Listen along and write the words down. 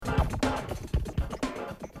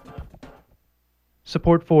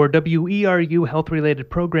Support for WERU health-related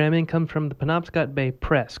programming comes from the Penobscot Bay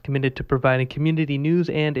Press, committed to providing community news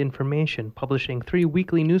and information, publishing 3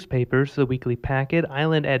 weekly newspapers: The Weekly Packet,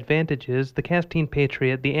 Island Advantages, The Castine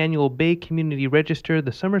Patriot, the annual Bay Community Register,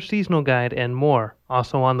 the Summer Seasonal Guide, and more.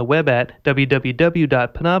 Also on the web at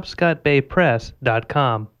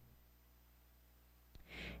www.penobscotbaypress.com.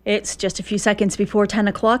 It's just a few seconds before 10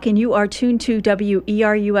 o'clock, and you are tuned to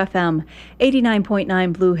WERU-FM,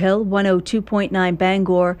 89.9 Blue Hill, 102.9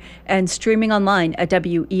 Bangor, and streaming online at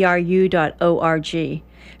weru.org.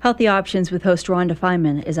 Healthy Options with host Rhonda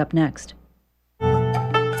Feynman is up next.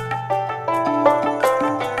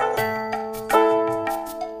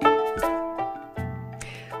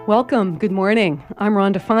 Welcome. Good morning. I'm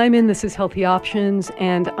Rhonda Feynman. This is Healthy Options,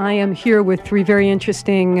 and I am here with 3 very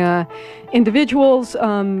interesting individuals.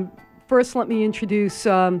 First, let me introduce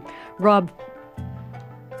Rob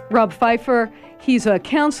Pfeiffer. He's a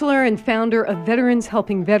counselor and founder of Veterans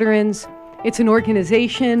Helping Veterans. It's an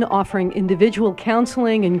organization offering individual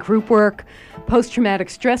counseling and group work, post-traumatic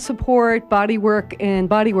stress support, body work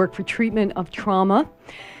for treatment of trauma.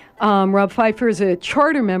 Rob Pfeiffer is a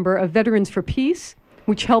charter member of Veterans for Peace,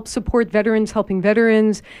 which helps support Veterans Helping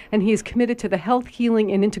Veterans, and he is committed to the health,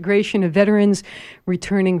 healing, and integration of veterans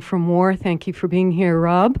returning from war. Thank you for being here,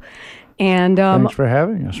 Rob. And thanks for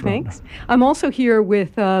having us, Rhonda. Thanks. I'm also here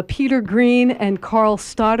with Peter Green and Carl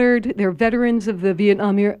Stoddard. They're veterans of the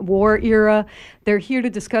Vietnam War era. They're here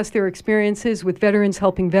to discuss their experiences with Veterans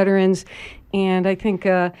Helping Veterans. And I think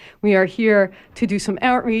we are here to do some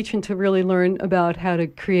outreach and to really learn about how to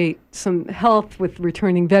create some health with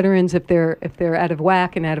returning veterans if they're out of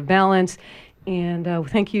whack and out of balance. And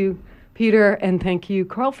thank you, Peter, and thank you,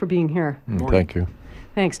 Carl, for being here. Thank you.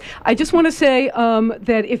 Thanks. I just want to say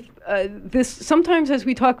that if sometimes as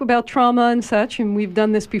we talk about trauma and such, and we've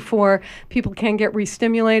done this before, people can get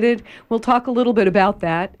re-stimulated. We'll talk a little bit about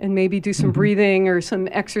that and maybe do some breathing or some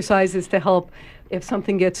exercises to help if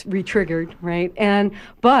something gets re-triggered, right?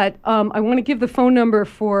 But I want to give the phone number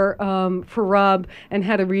for Rob and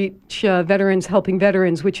how to reach Veterans Helping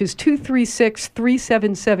Veterans, which is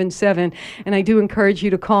 236-3777. And I do encourage you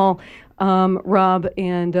to call Rob,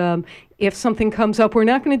 and if something comes up, we're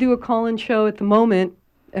not going to do a call-in show at the moment,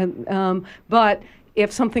 but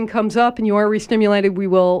if something comes up and you are re-stimulated, we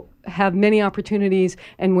will have many opportunities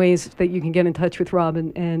and ways that you can get in touch with Rob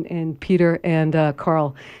and Peter and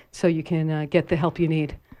Carl so you can get the help you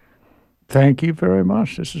need. Thank you very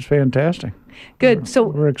much. This is fantastic. Good.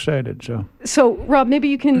 We're excited. So Rob, maybe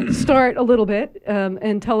you can start a little bit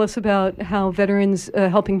and tell us about how Veterans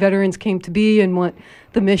Helping Veterans came to be and what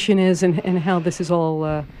the mission is and how this is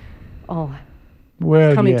all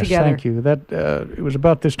coming together. Thank you. That it was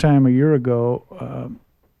about this time a year ago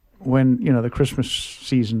when the Christmas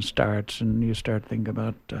season starts and you start thinking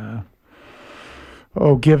about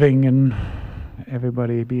giving and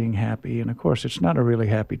everybody being happy. And of course, it's not a really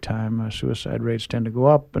happy time. Suicide rates tend to go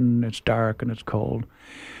up, and it's dark and it's cold.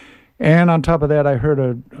 And on top of that, I heard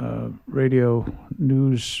a radio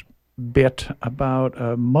news bit about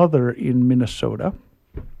a mother in Minnesota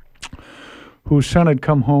whose son had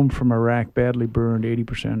come home from Iraq badly burned,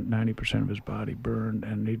 80%, 90% of his body burned,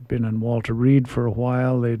 and he'd been in Walter Reed for a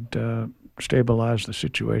while. They'd stabilized the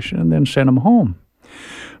situation and then sent him home.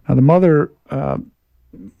 Now, the mother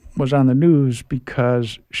was on the news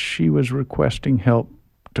because she was requesting help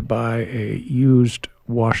to buy a used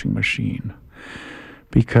washing machine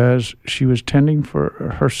because she was tending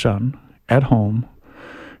for her son at home.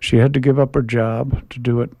 She had to give up her job to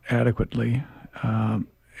do it adequately,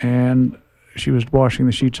 and she was washing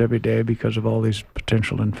the sheets every day because of all these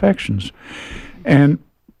potential infections. And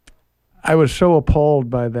I was so appalled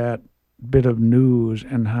by that bit of news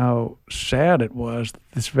and how sad it was.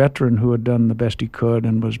 This veteran who had done the best he could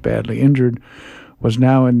and was badly injured was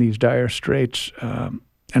now in these dire straits,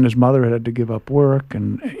 and his mother had to give up work.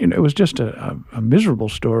 And it was just a miserable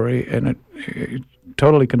story, and it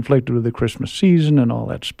totally conflicted with the Christmas season and all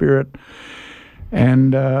that spirit.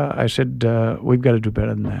 And I said, we've got to do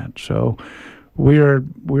better than that. So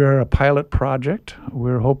we're a pilot project.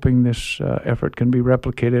 We're hoping this effort can be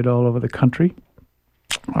replicated all over the country.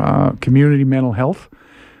 Community mental health,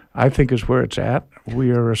 I think, is where it's at.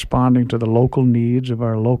 We are responding to the local needs of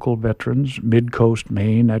our local veterans, Mid-Coast,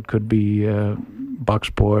 Maine. That could be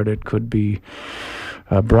Bucksport. It could be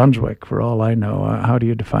Brunswick, for all I know. How do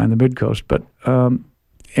you define the Mid-Coast? But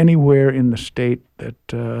anywhere in the state that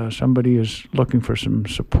somebody is looking for some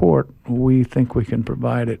support, we think we can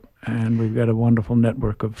provide it. And we've got a wonderful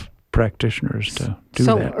network of practitioners to do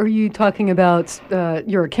so that. are you talking about,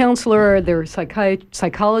 you're a counselor, there are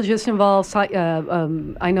psychologists involved,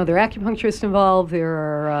 I know there are acupuncturists involved,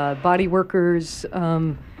 there are body workers.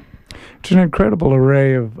 It's an incredible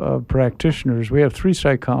array of practitioners. We have 3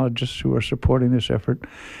 psychologists who are supporting this effort.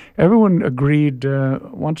 Everyone agreed,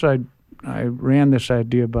 once I ran this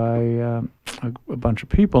idea by a bunch of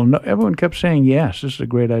people, everyone kept saying, yes, this is a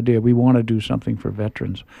great idea. We want to do something for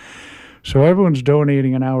veterans. So everyone's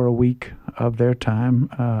donating an hour a week of their time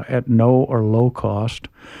at no or low cost.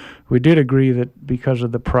 We did agree that because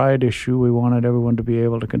of the pride issue, we wanted everyone to be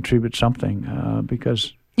able to contribute something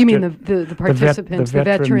because... You mean the participants, the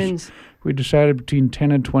veterans? We decided between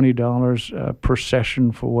 $10 and $20 per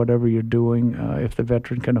session for whatever you're doing, if the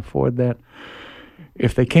veteran can afford that.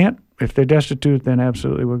 If they can't, if they're destitute, then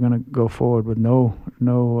absolutely we're going to go forward with no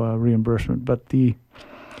reimbursement. But the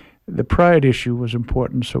pride issue was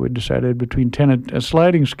important, so we decided between 10 and a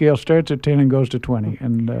sliding scale starts at 10 and goes to 20,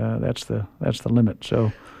 and that's the limit.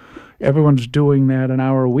 So everyone's doing that an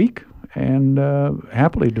hour a week and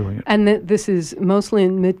happily doing it. And this is mostly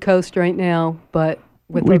in Mid-Coast right now, but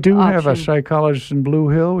with we do option. have a psychologist in Blue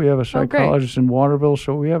Hill. We have a psychologist in Waterville.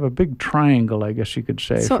 So we have a big triangle, I guess you could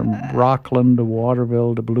say, from Rockland to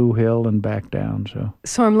Waterville to Blue Hill and back down.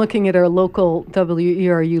 So I'm looking at our local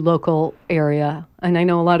WERU local area, and I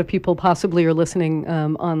know a lot of people possibly are listening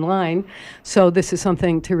online. So this is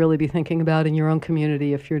something to really be thinking about in your own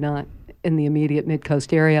community if you're not in the immediate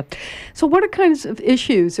Mid-Coast area. So what are kinds of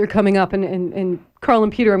issues are coming up? And Carl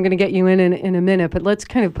and Peter, I'm going to get you in a minute, but let's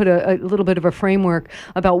kind of put a little bit of a framework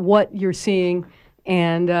about what you're seeing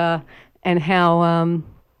and how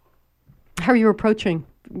you're approaching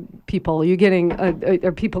people. Are you getting,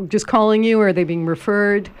 are people just calling you, or are they being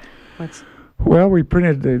referred? Well, we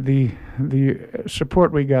printed the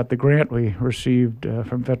support we got, the grant we received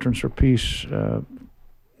from Veterans for Peace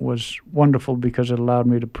was wonderful because it allowed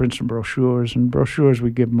me to print some brochures. And brochures, we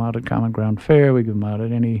give them out at Common Ground Fair. We give them out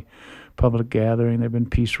at any public gathering. There have been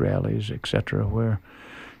peace rallies, etc., where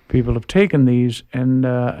people have taken these. And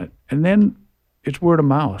then it's word of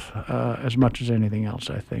mouth as much as anything else,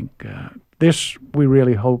 I think. This, we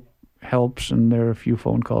really hope, helps. And there are a few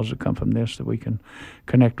phone calls that come from this that we can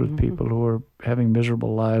connect with people who are having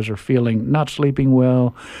miserable lives or feeling not sleeping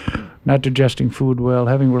well, not digesting food well,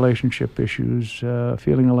 having relationship issues,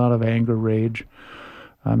 feeling a lot of anger, rage,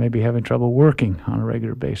 maybe having trouble working on a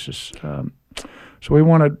regular basis. So we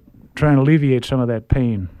want to try and alleviate some of that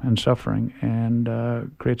pain and suffering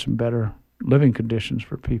and create some better living conditions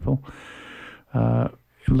for people.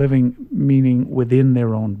 Living meaning within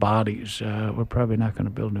their own bodies. We're probably not going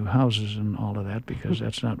to build new houses and all of that because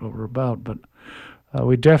that's not what we're about, but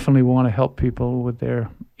we definitely want to help people with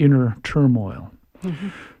their inner turmoil. Mm-hmm.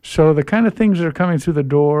 So the kind of things that are coming through the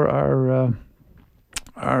door are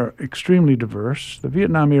extremely diverse. The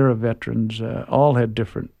Vietnam-era veterans all had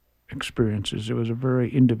different experiences. It was a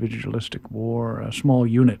very individualistic war, small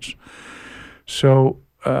units. So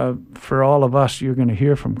for all of us, you're going to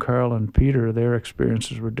hear from Carl and Peter. Their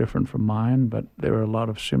experiences were different from mine, but there are a lot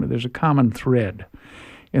of similar. There's a common thread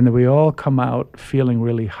in that we all come out feeling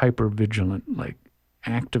really hyper-vigilant, like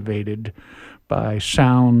activated by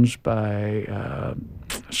sounds, by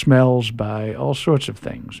smells, by all sorts of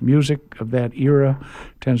things. Music of that era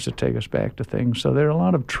tends to take us back to things. So there are a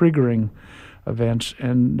lot of triggering events,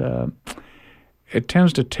 and it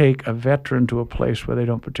tends to take a veteran to a place where they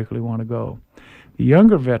don't particularly want to go. The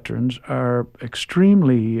younger veterans are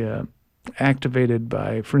extremely activated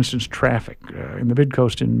by, for instance, traffic. In the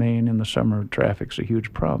Mid-Coast in Maine in the summer, traffic's a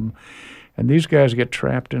huge problem. And these guys get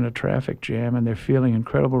trapped in a traffic jam, and they're feeling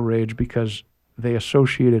incredible rage because they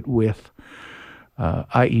associate it with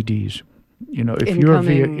IEDs. You know,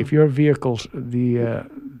 if your vehicle's the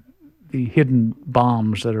hidden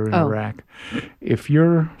bombs that are in Iraq, if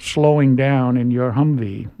you're slowing down in your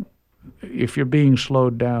Humvee, if you're being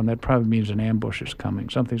slowed down, that probably means an ambush is coming.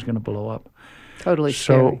 Something's going to blow up. Totally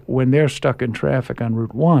scary. So when they're stuck in traffic on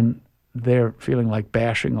Route 1, they're feeling like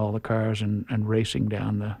bashing all the cars and racing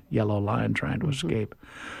down the yellow line trying to escape.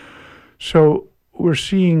 So we're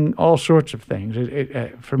seeing all sorts of things.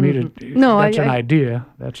 For me, that's an idea.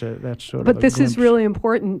 That's sort of. But this is really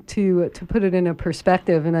important to put it in a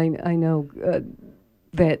perspective, and I know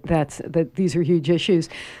that these are huge issues.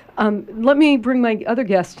 Let me bring my other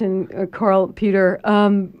guest in, Carl, Peter.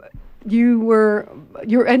 You're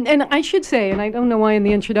and I should say, and I don't know why in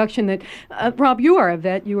the introduction that Rob, you are a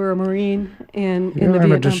vet. You were a Marine in the Vietnam.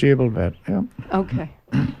 I'm a disabled vet. Yeah. Okay.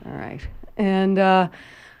 All right. And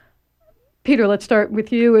Peter, let's start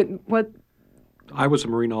with you. I was a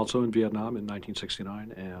Marine also in Vietnam in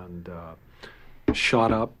 1969 and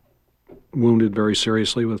shot up wounded very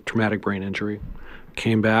seriously with traumatic brain injury.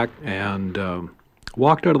 Came back and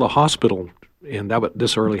walked out of the hospital, and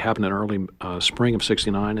this early happened in early spring of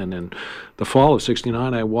 '69, and in the fall of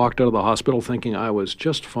 '69, I walked out of the hospital thinking I was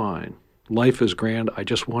just fine. Life is grand. I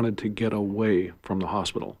just wanted to get away from the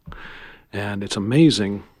hospital. And it's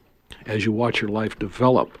amazing as you watch your life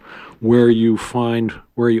develop where you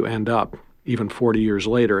end up even 40 years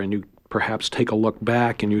later, and you perhaps take a look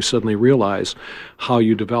back and you suddenly realize how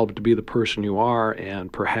you developed to be the person you are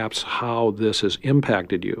and perhaps how this has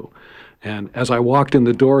impacted you. And as I walked in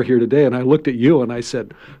the door here today and I looked at you and I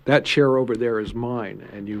said, that chair over there is mine.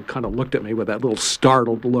 And you kind of looked at me with that little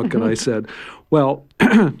startled look and I said, well,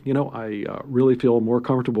 I really feel more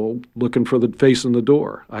comfortable looking for the face in the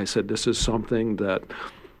door. I said, this is something that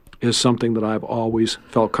I've always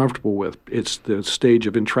felt comfortable with. It's the stage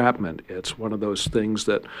of entrapment. It's one of those things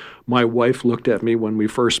that my wife looked at me when we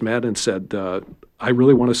first met and said, I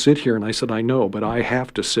really want to sit here. And I said, I know, but I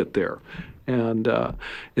have to sit there. And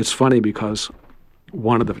it's funny because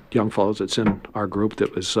one of the young fellows that's in our group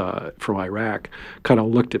that was from Iraq kind of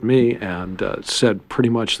looked at me and said pretty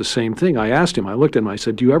much the same thing. I asked him, I looked at him, I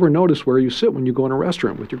said, do you ever notice where you sit when you go in a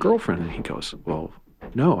restaurant with your girlfriend? And he goes, well,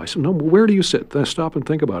 no. I said, no, where do you sit? Then I stop and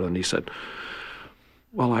think about it. And he said,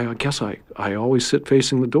 well, I guess I always sit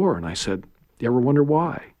facing the door. And I said, you ever wonder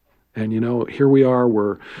why? And, here we are,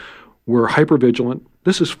 we're hypervigilant.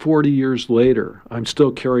 This is 40 years later. I'm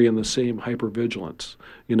still carrying the same hypervigilance.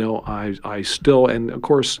 I still, and of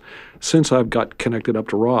course, since I've got connected up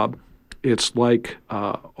to Rob, it's like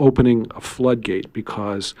opening a floodgate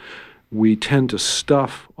because we tend to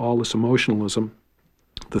stuff all this emotionalism,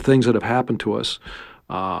 the things that have happened to us,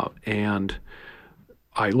 and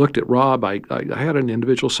I looked at Rob. I had an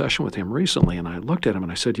individual session with him recently, and I looked at him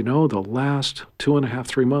and I said, the last 2.5,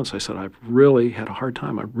 3 months, I said, I've really had a hard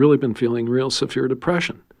time. I've really been feeling real severe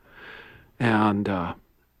depression. And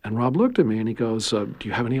Rob looked at me and he goes, do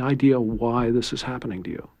you have any idea why this is happening to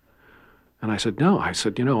you? And I said, no. I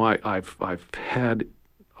said, I've had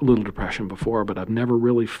a little depression before, but I've never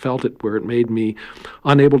really felt it where it made me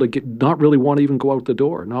unable to not really want to even go out the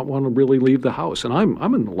door, not want to really leave the house. And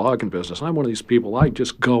I'm in the logging business. I'm one of these people, I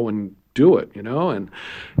just go and do it,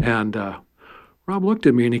 and Rob looked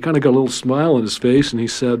at me and he kind of got a little smile on his face and he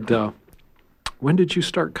said, when did you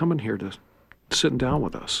start coming here to sitting down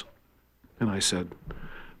with us? And I said,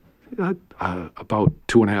 about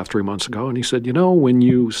 2.5, 3 months ago. And he said, when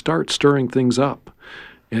you start stirring things up,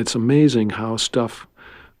 it's amazing how stuff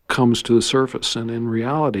comes to the surface. And in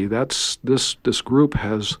reality, that's this group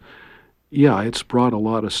has, it's brought a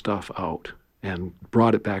lot of stuff out and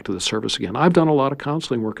brought it back to the surface again. I've done a lot of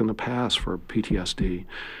counseling work in the past for PTSD,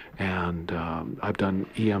 and I've done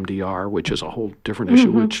EMDR, which is a whole different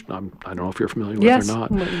issue, which I don't know if you're familiar with or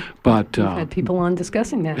not. But we've had people on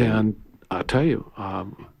discussing that. And I'll tell you,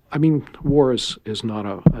 war is not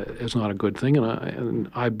a good thing,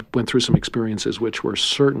 and I went through some experiences which were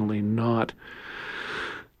certainly not,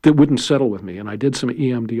 that wouldn't settle with me. And I did some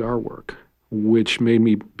EMDR work, which made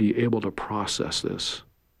me be able to process this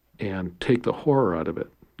and take the horror out of it.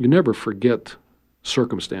 You never forget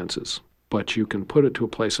circumstances, but you can put it to a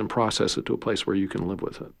place and process it to a place where you can live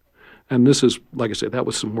with it. And this is, like I said, that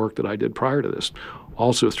was some work that I did prior to this.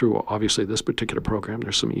 Also through, obviously, this particular program,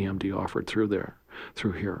 there's some EMD offered through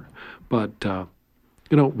here. But,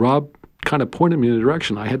 Rob kind of pointed me in a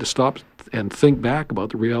direction. I had to stop and think back about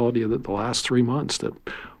the reality of the last 3 months that,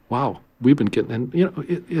 wow, we've been getting, and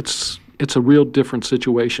it's a real different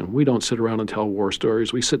situation. We don't sit around and tell war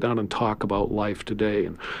stories. We sit down and talk about life today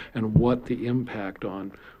and what the impact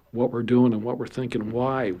on what we're doing and what we're thinking,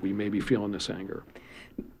 why we may be feeling this anger.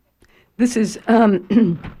 This is,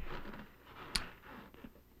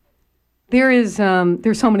 there's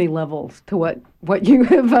so many levels to what you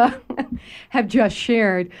have just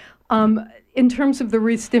shared. In terms of the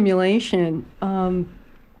restimulation,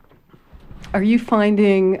 are you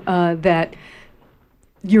finding that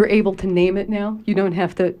you're able to name it now? You don't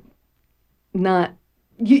have to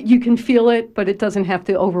you can feel it, but it doesn't have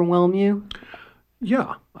to overwhelm you?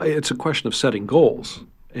 Yeah, it's a question of setting goals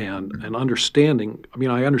and understanding.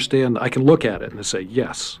 I understand, I can look at it and say,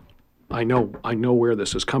 yes, I know where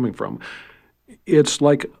this is coming from. It's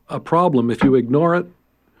like a problem. If you ignore it,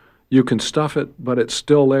 you can stuff it, but it's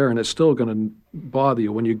still there and it's still going to bother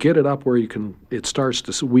you. When you get it up where it starts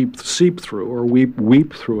to seep through or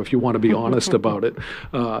weep through, if you want to be honest about it.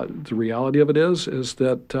 The reality of it is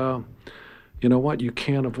that, you know what, you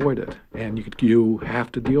can't avoid it and you have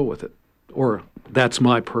to deal with it. Or that's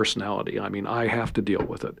my personality. I have to deal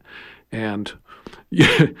with it. And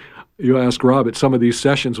you ask Rob at some of these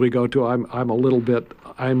sessions we go to,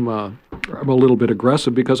 I'm I'm a little bit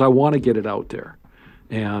aggressive because I want to get it out there.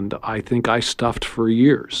 And I think I stuffed for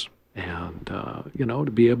years. And,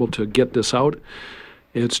 to be able to get this out,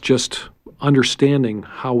 it's just understanding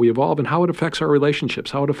how we evolve and how it affects our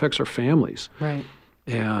relationships, how it affects our families. Right.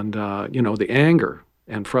 And, the anger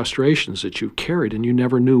and frustrations that you carried and you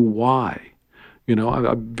never knew why.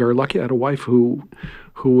 I'm very lucky. I had a wife who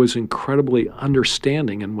was incredibly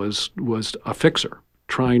understanding and was a fixer,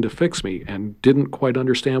 trying to fix me, and didn't quite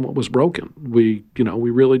understand what was broken. We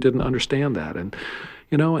really didn't understand that. And,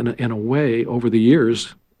 in a way, over the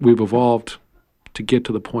years, we've evolved to get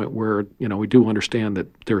to the point where, we do understand that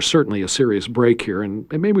there's certainly a serious break here, and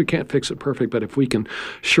maybe we can't fix it perfect, but if we can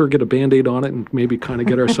sure get a Band-Aid on it and maybe kind of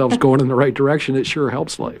get ourselves going in the right direction, it sure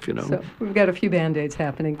helps life, So we've got a few Band-Aids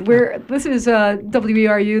happening. This is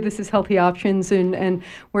WERU, this is Healthy Options, and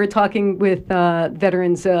we're talking with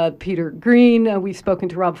veterans Peter Green. We've spoken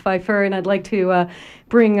to Rob Pfeiffer, and I'd like to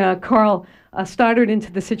bring Carl Stoddard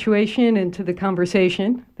into the situation, into the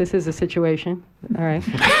conversation. This is a situation. All right.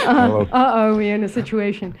 We're in a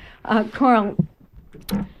situation. Carl.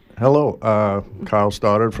 Hello. Carl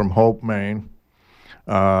Stoddard from Hope, Maine.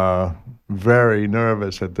 Very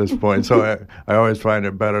nervous at this point, so I always find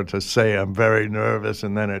it better to say I'm very nervous,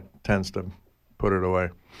 and then it tends to put it away.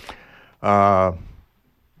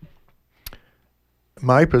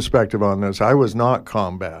 My perspective on this, I was not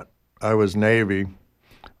combat. I was Navy.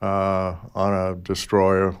 On a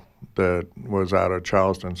destroyer that was out of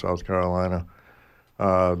Charleston, South Carolina,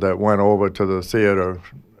 that went over to the theater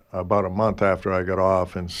about a month after I got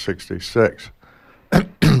off in '66.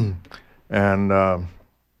 And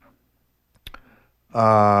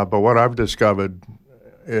but what I've discovered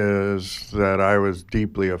is that I was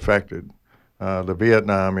deeply affected. The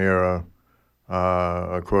Vietnam era,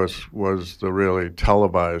 of course, was the really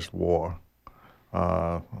televised war.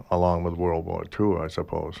 Along with World War II, I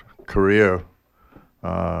suppose. Korea,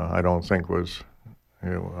 I don't think was,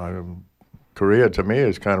 Korea to me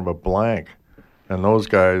is kind of a blank. And those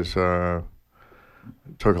guys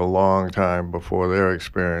took a long time before their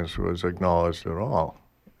experience was acknowledged at all,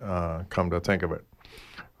 come to think of it.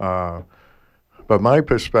 But my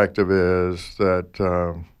perspective is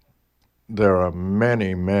that there are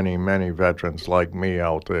many, many, many veterans like me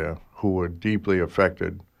out there who were deeply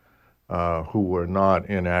affected, who were not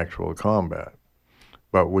in actual combat.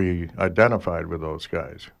 But we identified with those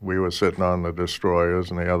guys. We were sitting on the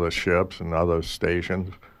destroyers and the other ships and other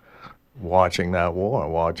stations watching that war,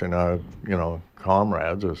 watching our,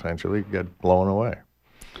 comrades essentially get blown away.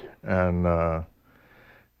 And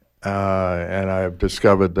I've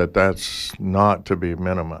discovered that that's not to be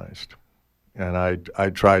minimized. And I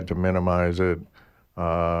tried to minimize it.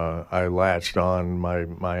 I latched on.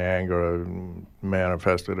 My anger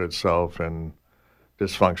manifested itself in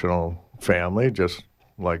dysfunctional family, just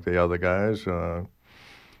like the other guys,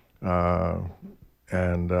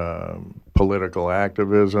 and political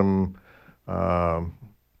activism, and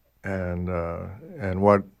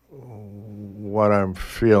what I'm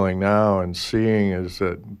feeling now and seeing is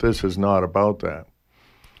that this is not about that.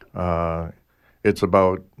 It's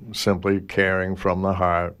about simply caring from the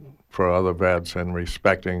heart for other vets and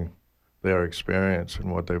respecting their experience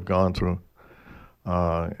and what they've gone through.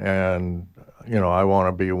 And I want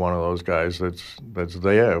to be one of those guys that's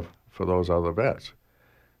there for those other vets.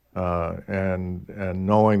 And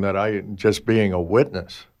knowing that just being a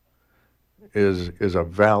witness is a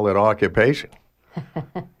valid occupation.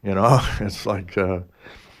 It's like,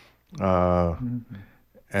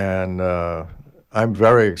 and I'm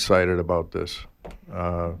very excited about this.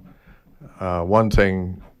 One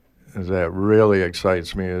thing that really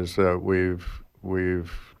excites me is that we've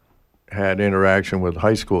had interaction with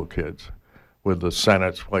high school kids, with the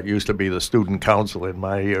Senate, what used to be the student council in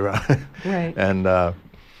my era. Right. And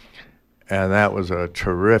that was a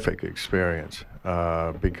terrific experience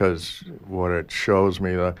because what it shows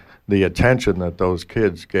me, the attention that those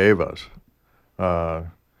kids gave us.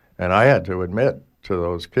 And I had to admit to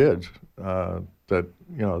those kids that,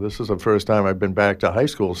 this is the first time I've been back to high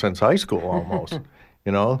school since high school almost.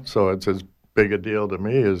 So it's as big a deal to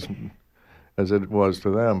me as it was to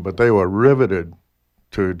them. But they were riveted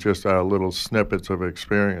to just our little snippets of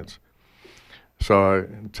experience. So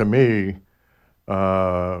to me,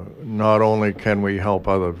 not only can we help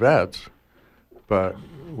other vets, but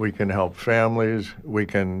we can help families. We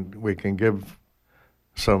can give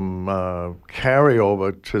some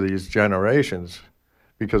carryover to these generations.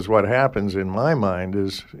 Because what happens in my mind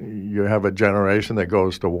is you have a generation that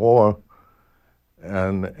goes to war,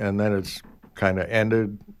 and then it's kind of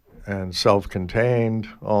ended and self-contained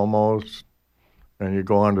almost, and you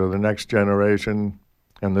go on to the next generation,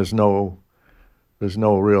 and there's no there's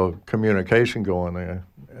no real communication going there.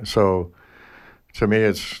 So to me,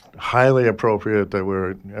 it's highly appropriate that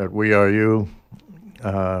we're at We Are You,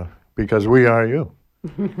 because we are you.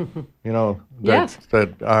 Yes.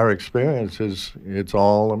 That our experience it's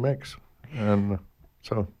all a mix. And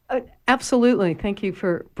so... absolutely. Thank you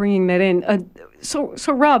for bringing that in. So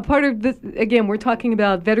Rob, part of this, again, we're talking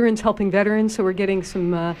about veterans helping veterans, so we're getting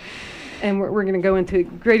some, and we're going to go into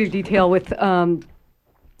greater detail with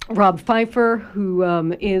Rob Pfeiffer, who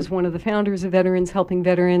is one of the founders of Veterans Helping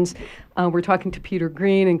Veterans. We're talking to Peter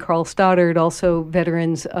Green and Carl Stoddard, also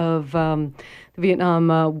veterans of the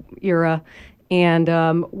Vietnam era. And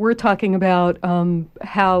we're talking about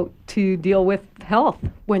how to deal with health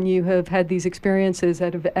when you have had these experiences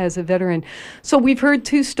as a veteran. So we've heard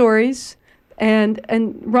two stories. And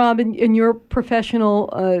Rob, in your professional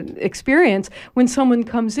experience, when someone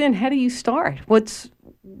comes in, how do you start? What's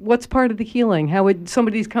part of the healing? How would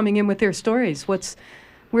somebody's coming in with their stories?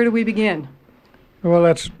 Where do we begin? Well,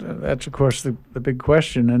 that's of course the big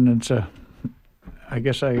question, and it's I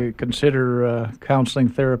guess I consider counseling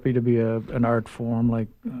therapy to be an art form. Like,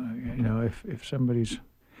 if somebody's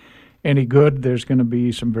any good, there's going to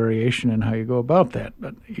be some variation in how you go about that,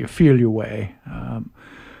 but you feel your way.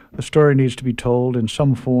 The story needs to be told in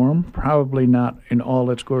some form, probably not in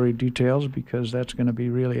all its gory details, because that's going to be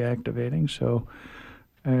really activating. So,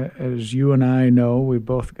 as you and I know, we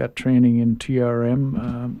both got training in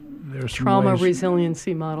TRM. There's trauma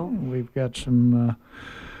resiliency model. We've got some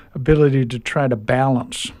ability to try to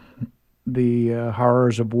balance the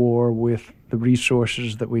horrors of war with the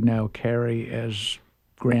resources that we now carry as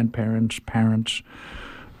grandparents, parents.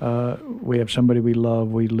 We have somebody we love.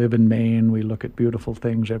 We live in Maine. We look at beautiful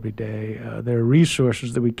things every day. There are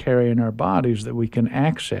resources that we carry in our bodies that we can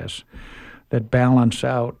access that balance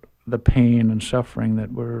out the pain and suffering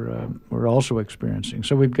that we're also experiencing.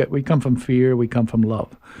 So we come from fear. We come from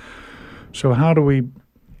love. So how do we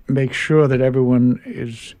make sure that everyone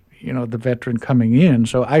is, the veteran coming in?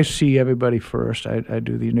 So I see everybody first. I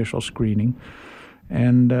do the initial screening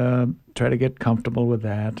and try to get comfortable with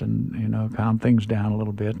that and, calm things down a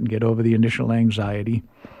little bit and get over the initial anxiety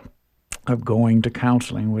of going to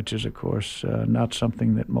counseling, which is, of course, not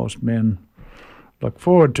something that most men look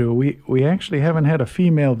forward to. We actually haven't had a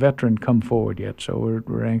female veteran come forward yet, so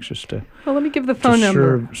we're anxious to. Well, let me give the phone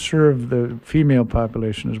number. Serve the female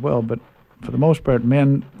population as well, but for the most part,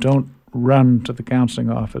 men don't run to the counseling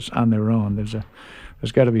office on their own. There's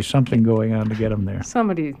got to be something going on to get them there.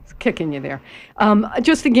 Somebody's kicking you there.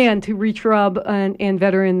 Just again, to reach Rob and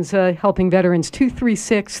veterans, helping veterans,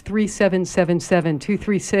 236-3777,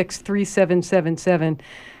 236-3777. I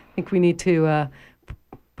think we need to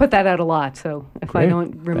put that out a lot, so if Great. I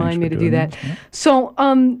don't, remind me to do that. Yeah. So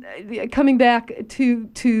coming back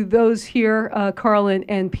to those here, Carl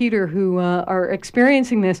and Peter, who are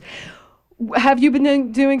experiencing this, have you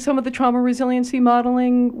been doing some of the trauma resiliency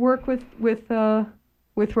modeling work with Rob?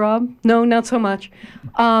 No, not so much.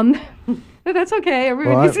 That's okay.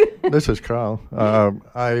 Everybody's This is Carl.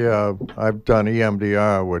 I've done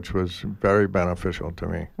EMDR, which was very beneficial to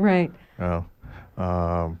me. Right.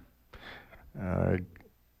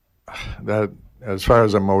 That as far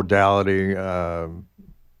as a modality, I've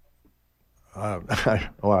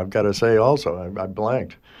got to say also, I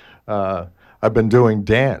blanked. I've been doing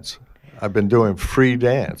dance. I've been doing free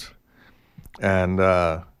dance, and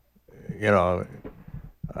I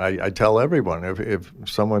tell everyone if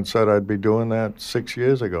someone said I'd be doing that 6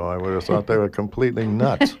 years ago, I would have thought they were completely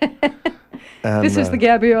nuts. And, this is the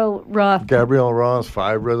Gabrielle Roth. Gabrielle Roth,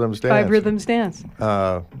 5 Rhythms Dance. 5 Rhythms Dance.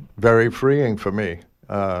 Very freeing for me,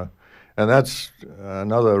 and that's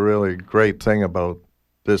another really great thing about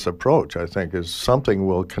this approach. I think is something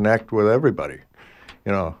will connect with everybody.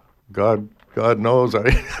 God knows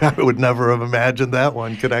I would never have imagined that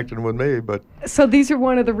one connecting with me. But so these are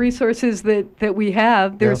one of the resources that we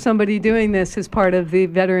have. There's somebody doing this as part of the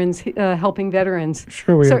veterans, helping veterans.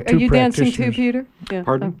 Sure, we have two are you dancing too, practitioners. Peter? Yeah.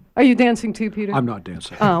 Pardon? Are you dancing too, Peter? I'm not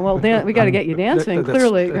dancing. Oh, well, we got to get you dancing,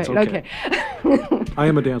 clearly. That's right, okay. Okay. I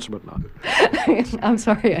am a dancer, but not. I'm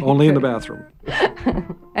sorry. Only in the bathroom.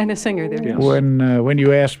 And a singer there. Yes. When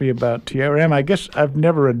you asked me about TRM, I guess I've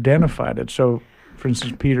never identified it. So, for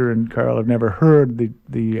instance, Peter and Carl have never heard the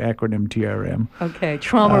acronym TRM. Okay,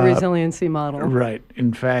 trauma resiliency model. Right.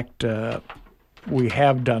 In fact, we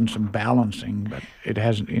have done some balancing, but it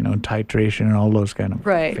hasn't, titration and all those kind of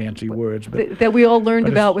fancy words. But that we all learned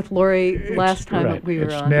about with Lori last time right. we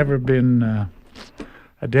were on. It's never been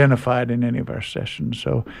identified in any of our sessions.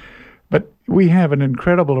 So, but we have an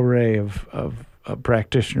incredible array of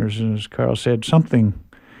practitioners, and as Carl said,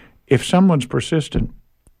 if someone's persistent,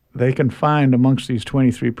 they can find amongst these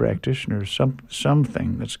 23 practitioners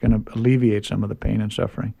something that's going to alleviate some of the pain and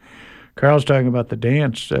suffering. Carl's talking about the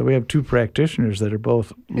dance. We have 2 practitioners that are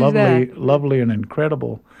both lovely and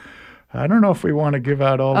incredible. I don't know if we want to give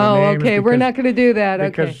out all the names. Oh, okay. We're not going to do that.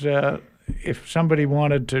 Because if somebody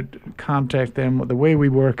wanted to contact them, the way we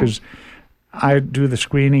work is I do the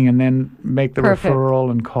screening and then make the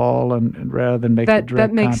referral and call, and rather than make the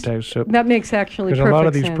direct contact. So that makes actually perfect sense. Because a lot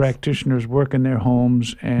of these practitioners work in their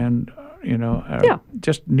homes and,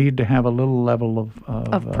 just need to have a little level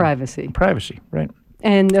of privacy. Privacy, right.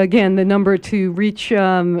 And again, the number to reach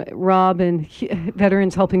Rob and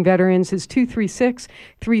Veterans Helping Veterans is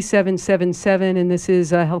 236-3777, and this is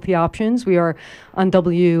Healthy Options. We are on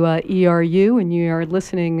WERU, and you are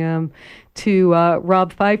listening to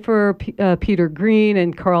Rob Pfeiffer, Peter Green,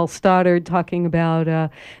 and Carl Stoddard talking about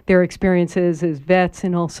their experiences as vets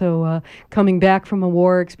and also coming back from a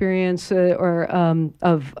war experience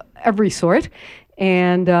of every sort,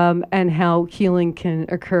 and how healing can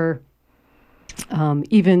occur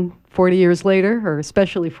even 40 years later, or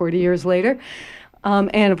especially 40 years later.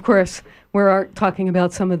 And of course, we're talking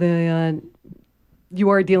about some of the, you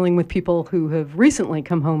are dealing with people who have recently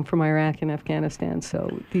come home from Iraq and Afghanistan,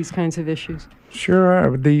 so these kinds of issues. Sure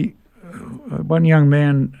are. The one young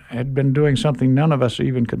man had been doing something none of us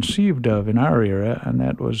even conceived of in our era, and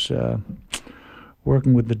that was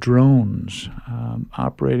working with the drones,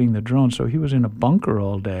 operating the drones. So he was in a bunker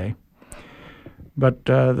all day. But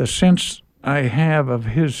the sense I have of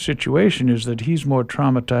his situation is that he's more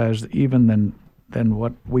traumatized even than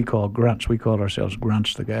what we call grunts. We call ourselves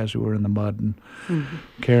grunts, the guys who were in the mud and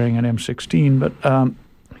carrying an M16. But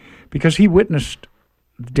because he witnessed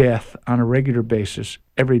death on a regular basis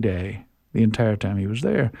every day, the entire time he was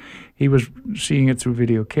there, he was seeing it through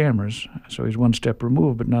video cameras. So he's one step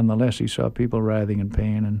removed, but nonetheless he saw people writhing in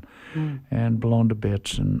pain and blown to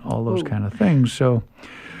bits and all those kind of things. So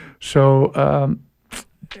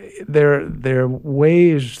there are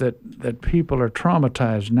ways that people are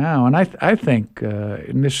traumatized now, and I think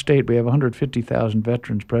in this state we have 150,000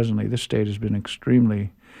 veterans presently. This state has been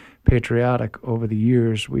extremely patriotic over the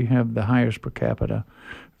years. We have the highest per capita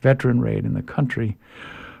veteran rate in the country.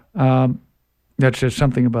 That says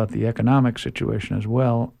something about the economic situation as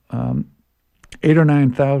well. 8,000 or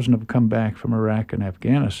 9,000 have come back from Iraq and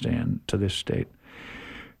Afghanistan to this state.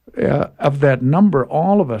 Of that number,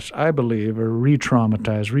 all of us, I believe, are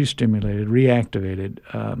re-traumatized, re-stimulated, reactivated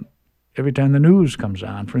every time the news comes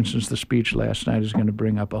on. For instance, the speech last night is going to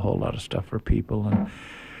bring up a whole lot of stuff for people,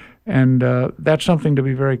 and that's something to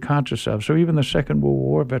be very conscious of. So even the Second World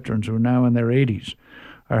War veterans who are now in their 80s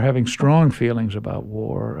are having strong feelings about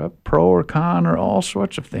war, pro or con or all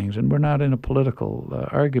sorts of things, and we're not in a political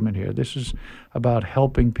argument here. This is about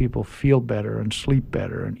helping people feel better and sleep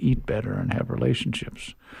better and eat better and have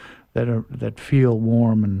relationships that feel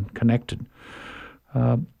warm and connected.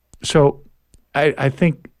 So I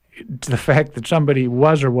think the fact that somebody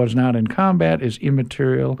was or was not in combat is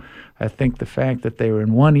immaterial. I think the fact that they were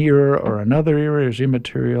in one era or another era is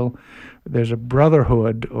immaterial. There's a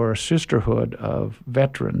brotherhood or a sisterhood of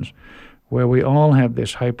veterans where we all have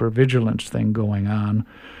this hypervigilance thing going on,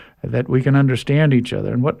 that we can understand each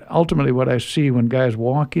other. And ultimately what I see when guys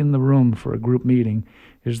walk in the room for a group meeting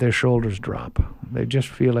is their shoulders drop. They just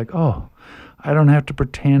feel like, oh, I don't have to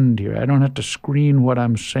pretend here. I don't have to screen what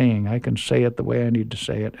I'm saying. I can say it the way I need to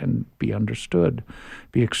say it and be understood,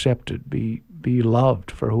 be accepted, be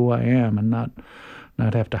loved for who I am, and not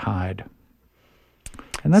have to hide.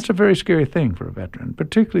 And that's a very scary thing for a veteran,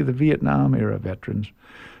 particularly the Vietnam-era veterans.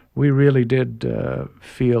 We really did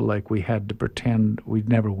feel like we had to pretend we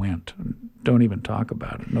never went. Don't even talk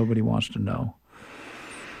about it. Nobody wants to know.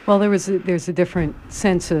 Well, there's a different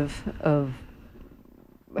sense of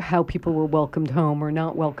how people were welcomed home or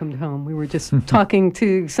not welcomed home. We were just talking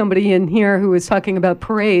to somebody in here who was talking about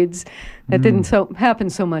parades. That didn't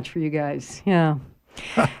happen so much for you guys. Yeah.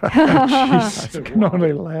 I can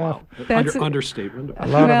only laugh. That's understatement. A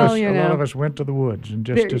lot of us went to the woods and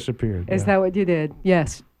just disappeared. Is that what you did?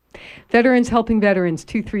 Yes. Veterans Helping Veterans,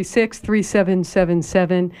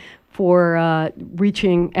 236-3777 for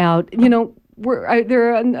reaching out. You know,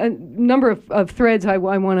 there are a number of threads I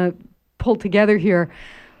want to pull together here,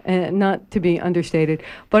 not to be understated.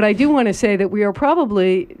 But I do want to say that we are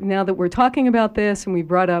probably, now that we're talking about this and we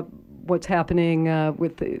brought up what's happening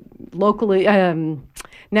with locally,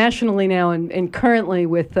 nationally now, and currently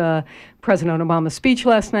with President Obama's speech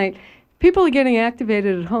last night, people are getting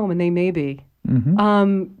activated at home, and they may be.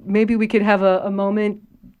 Mm-hmm. Maybe we could have a moment.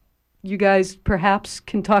 You guys perhaps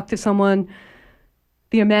can talk to someone,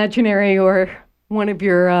 the imaginary or one of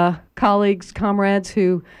your colleagues, comrades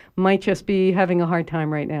who might just be having a hard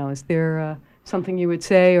time right now? Is there something you would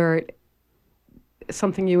say or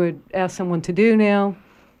something you would ask someone to do now?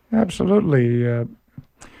 Absolutely.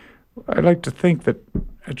 I like to think that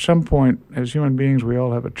at some point, as human beings, we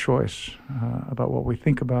all have a choice about what we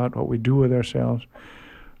think about, what we do with ourselves,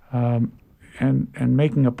 and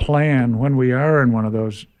making a plan when we are in one of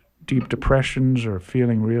those deep depressions or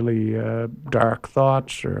feeling really dark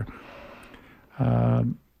thoughts or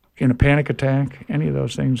in a panic attack, any of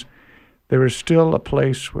those things. There is still a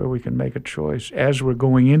place where we can make a choice as we're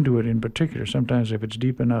going into it in particular. Sometimes if it's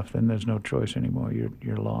deep enough, then there's no choice anymore.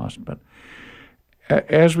 You're lost. But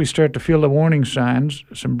as we start to feel the warning signs,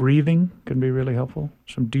 some breathing can be really helpful,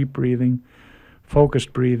 some deep breathing,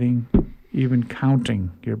 focused breathing, even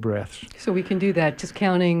counting your breaths. So we can do that, just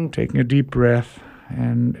counting. Taking a deep breath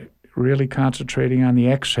and really concentrating on the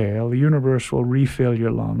exhale. The universe will refill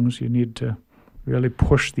your lungs. You need to really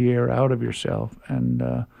push the air out of yourself.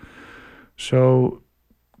 And so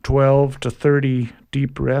 12 to 30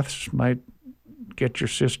 deep breaths might get your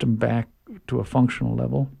system back to a functional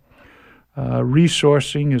level.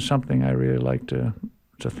 Resourcing is something I really like to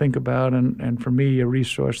think about, and for me, a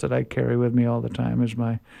resource that I carry with me all the time is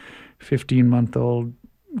my 15-month-old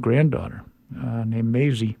granddaughter named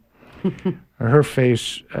Maisie. Her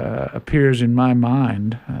face appears in my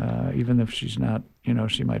mind, even if she's not,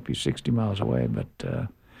 she might be 60 miles away, but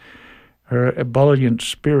her ebullient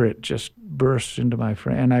spirit just bursts into my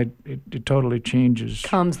frame, and it totally changes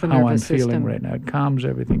calms the how I'm nervous feeling system. right now. It calms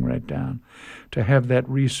everything right down to have that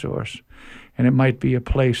resource. And it might be a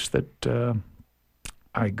place that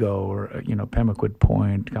I go, or, Pemaquid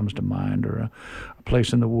Point comes to mind, or a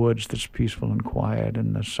place in the woods that's peaceful and quiet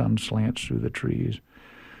and the sun slants through the trees.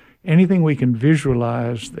 Anything we can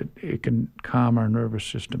visualize that it can calm our nervous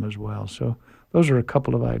system as well. So those are a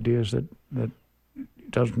couple of ideas that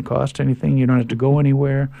doesn't cost anything. You don't have to go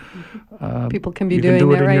anywhere. People can be you doing can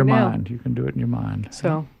do that it in right your now. mind. You can do it in your mind.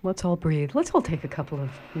 So let's all breathe. Let's all take a couple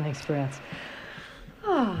of nice breaths.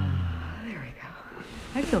 There we go.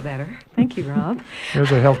 I feel better. Thank you, Rob.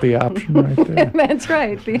 There's a healthy option right there. That's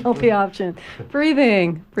right, the healthy option.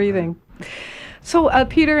 Breathing. So,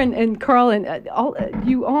 Peter and Carl, and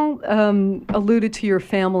you all alluded to your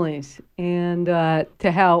families and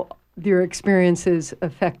to how your experiences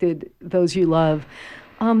affected those you love.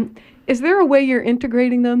 Is there a way you're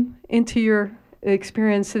integrating them into your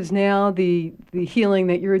experiences now, the healing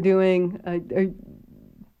that you're doing?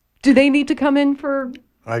 Do they need to come in for...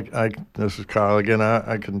 This is Carl again.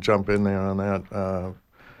 I can jump in there on that.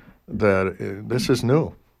 This is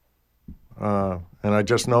new, and I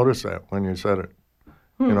just noticed that when you said it.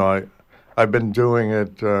 I've been doing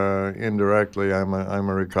it indirectly. I'm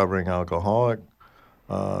a recovering alcoholic,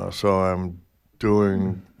 so I'm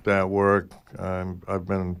doing that work. I've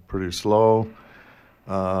been pretty slow,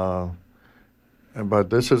 but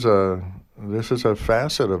this is a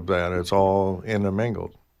facet of that. It's all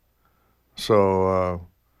intermingled. So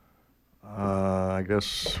I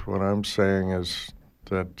guess what I'm saying is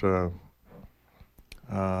that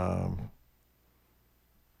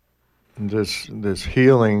this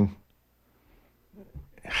healing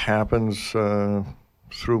happens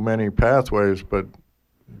through many pathways, but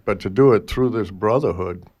to do it through this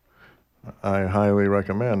brotherhood, I highly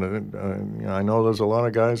recommend it. I know there's a lot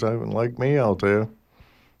of guys like me out there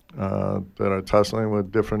that are tussling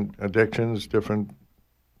with different addictions, different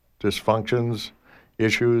dysfunctions,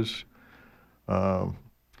 issues, and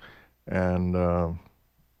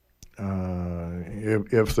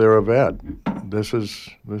if they're a vet, this is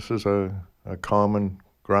a common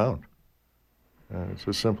ground. It's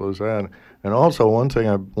as simple as that. And also, one thing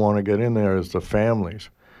I want to get in there is the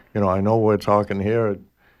families. I know we're talking here at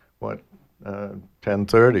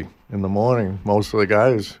 10:30 in the morning. Most of the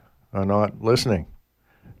guys are not listening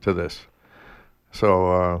to this,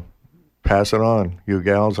 so. Pass it on, you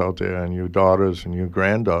gals out there, and you daughters and you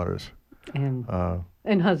granddaughters, and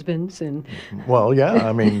husbands and well, yeah,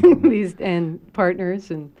 I mean these and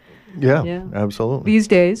partners and yeah, absolutely these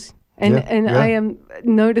days. And yeah. I am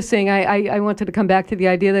noticing. I wanted to come back to the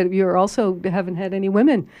idea that you also haven't had any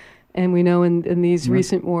women, and we know in these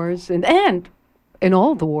recent wars and in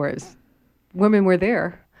all the wars, women were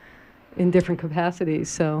there in different capacities.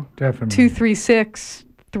 So Definitely 236-3777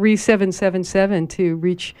 to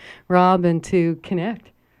reach Rob and to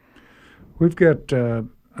connect. We've got,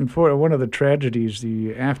 one of the tragedies,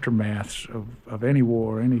 the aftermaths of any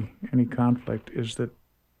war, any conflict, is that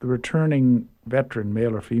the returning veteran,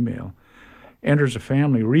 male or female, enters a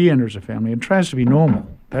family, re-enters a family, and tries to be normal.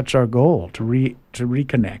 That's our goal, to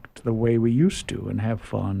reconnect the way we used to and have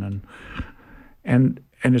fun, and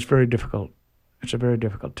it's very difficult. It's a very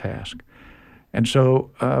difficult task. And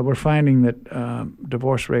so we're finding that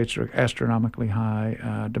divorce rates are astronomically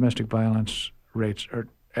high, domestic violence rates are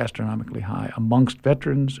astronomically high amongst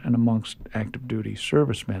veterans and amongst active duty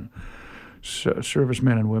servicemen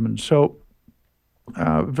and women. So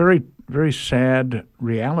very, very sad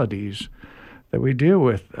realities that we deal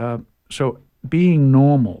with. So being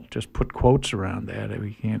normal, just put quotes around that.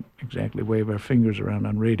 We can't exactly wave our fingers around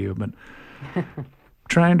on radio, but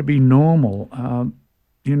trying to be normal.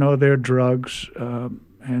 There are drugs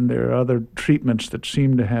and there are other treatments that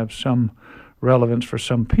seem to have some relevance for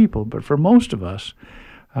some people, but for most of us,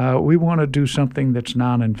 we want to do something that's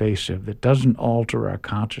non-invasive, that doesn't alter our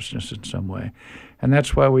consciousness in some way. And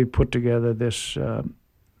that's why we put together this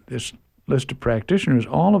list of practitioners,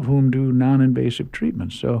 all of whom do non-invasive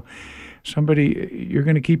treatments. So you're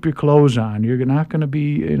going to keep your clothes on. You're not going to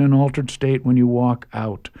be in an altered state when you walk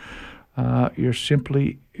out. You're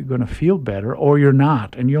simply going to feel better, or you're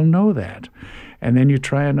not, and you'll know that. And then you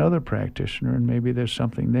try another practitioner, and maybe there's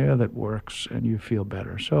something there that works, and you feel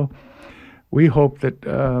better. So we hope that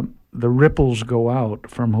the ripples go out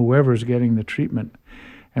from whoever's getting the treatment.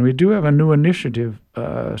 And we do have a new initiative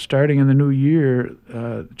starting in the new year.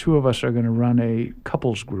 Two of us are going to run a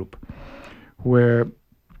couples group where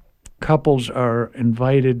couples are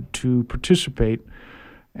invited to participate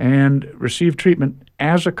and receive treatment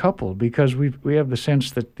as a couple, because we have the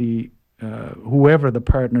sense that whoever the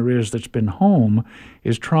partner is that's been home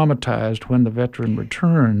is traumatized when the veteran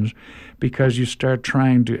returns, because you start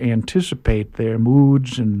trying to anticipate their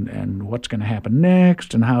moods and what's going to happen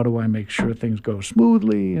next and how do I make sure things go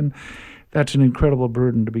smoothly, and that's an incredible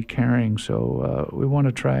burden to be carrying. So we want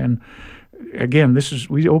to try and, again,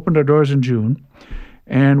 we opened our doors in June,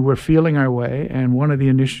 and we're feeling our way, and one of the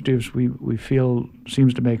initiatives we feel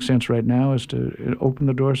seems to make sense right now is to open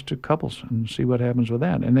the doors to couples and see what happens with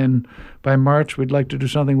that. And then by March, we'd like to do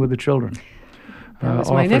something with the children. That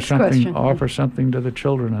was my next question. Offer something to the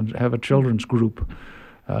children and have a children's group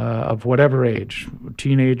of whatever age,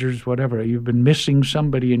 teenagers, whatever. You've been missing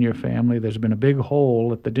somebody in your family. There's been a big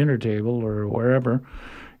hole at the dinner table or wherever.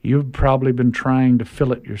 You've probably been trying to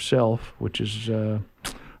fill it yourself, which is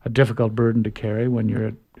a difficult burden to carry when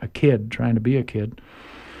you're a kid, trying to be a kid.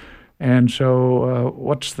 And so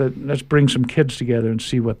let's bring some kids together and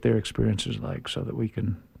see what their experience is like so that we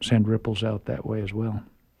can send ripples out that way as well.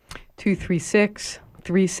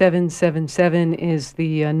 236-3777 is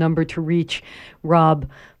the number to reach Rob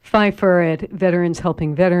Pfeiffer at Veterans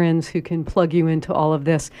Helping Veterans, who can plug you into all of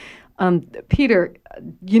this. Peter,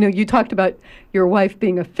 you talked about your wife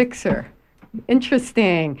being a fixer.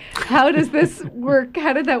 Interesting. How does this work?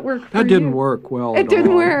 How did that work for you? That didn't work well. It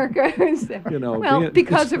didn't work.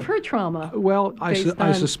 Because of her trauma. Well, I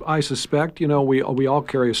suspect, we all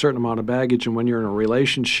carry a certain amount of baggage, and when you're in a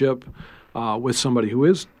relationship with somebody who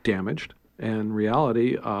is damaged, in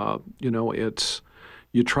reality,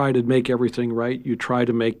 you try to make everything right. You try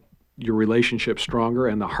to make your relationship stronger,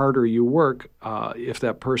 and the harder you work, if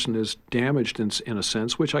that person is damaged in a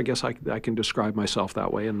sense, which I guess I can describe myself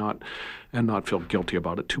that way and not feel guilty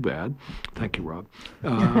about it. Too bad. Thank you, Rob.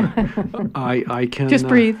 I can just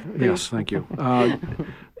breathe. Yes, thank you.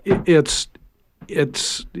 It's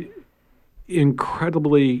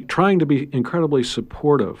trying to be incredibly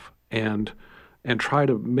supportive and try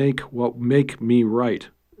to make me right.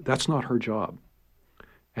 That's not her job,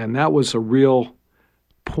 and that was a real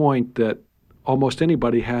point that almost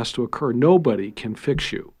anybody has to occur. Nobody can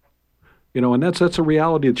fix you, and that's a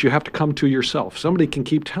reality that you have to come to yourself. Somebody can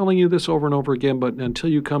keep telling you this over and over again, but until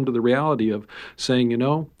you come to the reality of saying,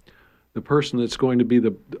 the person that's going to be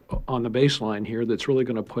on the baseline here, that's really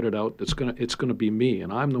going to put it out, it's going to be me,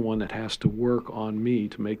 and I'm the one that has to work on me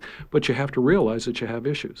to make. But you have to realize that you have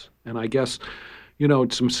issues, and I guess.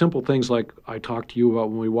 Some simple things like I talked to you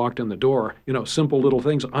about when we walked in the door, simple little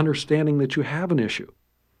things, understanding that you have an issue.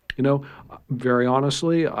 Very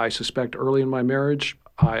honestly, I suspect early in my marriage,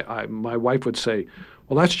 my wife would say,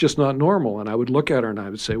 well, that's just not normal. And I would look at her and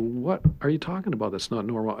I would say, what are you talking about? That's not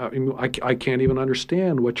normal. I can't even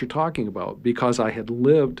understand what you're talking about because I had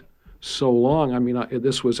lived so long.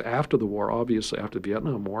 This was after the war, obviously, after the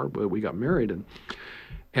Vietnam War, but we got married.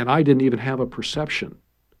 And I didn't even have a perception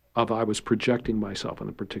of I was projecting myself in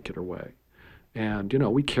a particular way. And,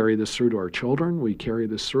 we carry this through to our children. We carry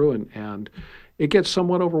this through, and it gets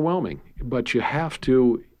somewhat overwhelming. But you have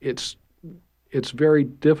to, it's very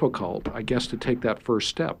difficult, I guess, to take that first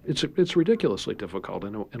step. It's ridiculously difficult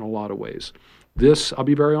in a lot of ways. This, I'll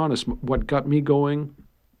be very honest, what got me going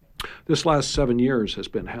this last 7 years has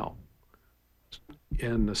been hell.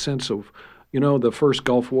 In the sense of, The first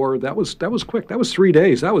Gulf War, that was quick. That was 3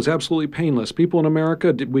 days. That was absolutely painless. People in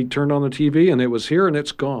America, we turned on the TV and it was here and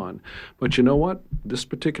it's gone. But you know what? This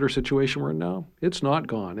particular situation we're in now, it's not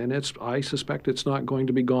gone. And I suspect it's not going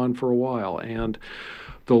to be gone for a while. And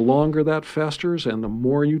the longer that festers and the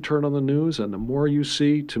more you turn on the news and the more you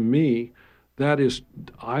see, to me, that is,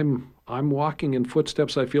 I'm walking in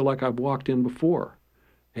footsteps I feel like I've walked in before.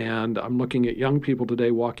 And I'm looking at young people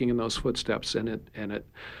today walking in those footsteps, and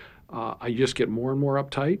I just get more and more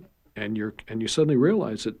uptight, and you suddenly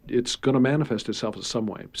realize that it's going to manifest itself in some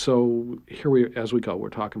way. So here as we go, we're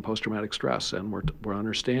talking post-traumatic stress, and we're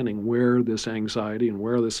understanding where this anxiety and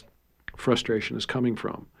where this frustration is coming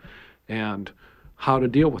from, and how to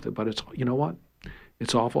deal with it. But it's, you know what?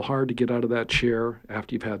 It's awful hard to get out of that chair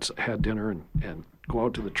after you've had dinner and go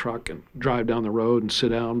out to the truck and drive down the road and sit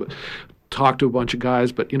down, but talk to a bunch of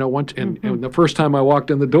guys. But and the first time I walked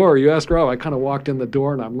in the door, you asked Rob, I kind of walked in the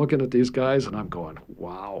door and I'm looking at these guys and I'm going,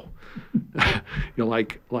 wow,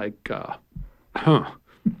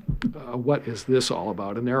 what is this all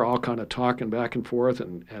about? And they're all kind of talking back and forth,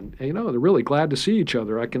 and they're really glad to see each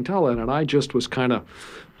other. I can tell that. And I just was kind of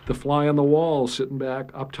the fly on the wall, sitting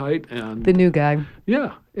back uptight, and the new guy.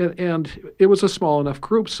 Yeah, and it was a small enough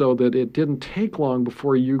group so that it didn't take long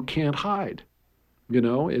before you can't hide.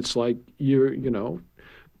 It's like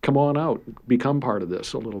come on out, become part of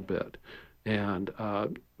this a little bit. And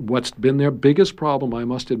what's been their biggest problem, I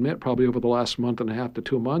must admit, probably over the last month and a half to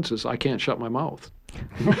 2 months, is I can't shut my mouth.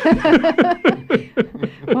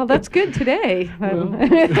 Well, that's good today. Well,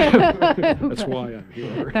 that's why I'm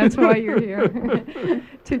here. That's why you're here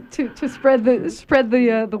to spread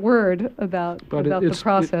the word about the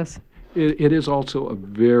process. It is also a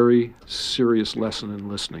very serious lesson in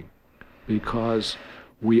listening, because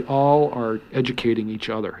we all are educating each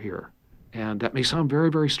other here. And that may sound very,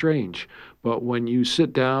 very strange, but when you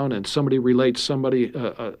sit down and somebody relates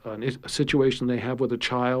a situation they have with a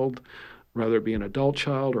child, whether it be an adult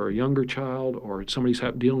child or a younger child, or somebody's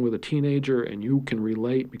dealing with a teenager, and you can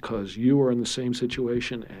relate because you are in the same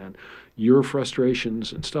situation and your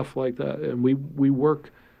frustrations and stuff like that, and we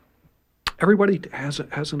work. Everybody has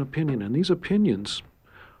an opinion, and these opinions,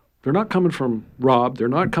 they're not coming from Rob. They're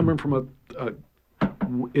not coming from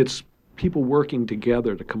it's people working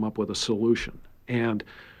together to come up with a solution. And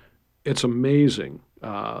it's amazing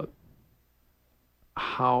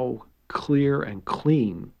how clear and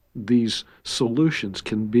clean these solutions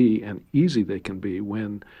can be, and easy they can be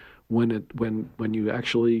when you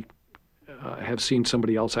actually have seen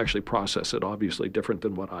somebody else actually process it, obviously different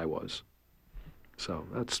than what I was. So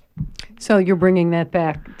you're bringing that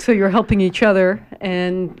back. So you're helping each other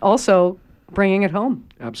and also bringing it home.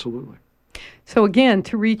 Absolutely. So again,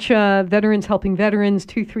 to reach Veterans Helping Veterans,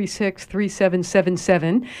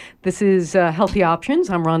 236-3777. This is Healthy Options.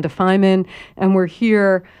 I'm Rhonda Feiman, and we're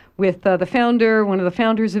here with one of the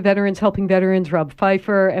founders of Veterans Helping Veterans, Rob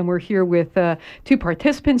Pfeiffer, and we're here with two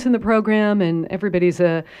participants in the program, and everybody's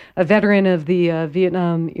a veteran of the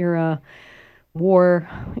Vietnam-era war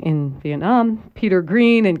in Vietnam, Peter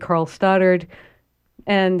Green and Carl Stoddard.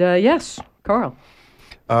 And yes, Carl.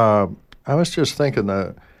 I was just thinking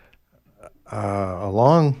that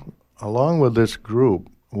along with this group,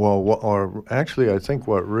 or actually I think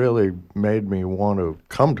what really made me want to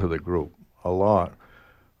come to the group a lot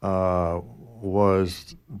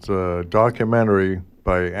was the documentary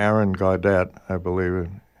by Aaron Gaudette, I believe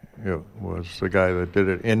it was the guy that did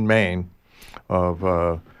it, in Maine, of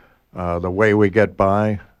The Way We Get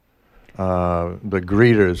By, the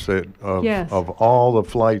greeters of all the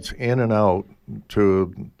flights in and out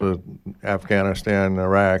to Afghanistan,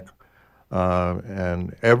 Iraq,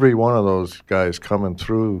 and every one of those guys coming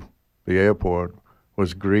through the airport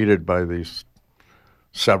was greeted by these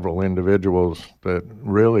several individuals that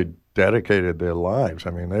really dedicated their lives.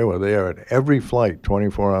 I mean, they were there at every flight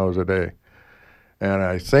 24 hours a day. And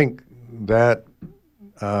I think that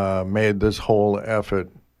made this whole effort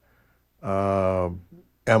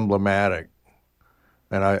emblematic.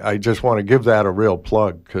 And I just want to give that a real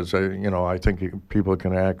plug, because I think people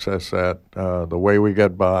can access that. The Way We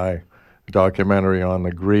Get By, documentary on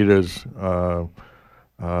the greeters of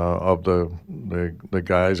the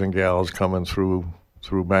guys and gals coming through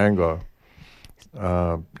Bangor.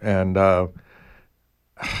 And I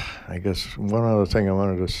guess one other thing I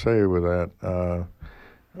wanted to say with that,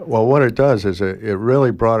 what it does is it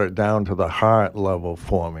really brought it down to the heart level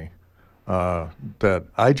for me, that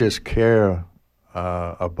I just care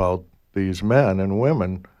about these men and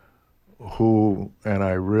women and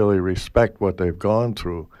I really respect what they've gone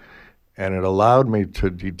through. And it allowed me to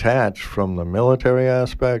detach from the military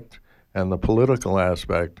aspect and the political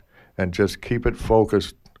aspect and just keep it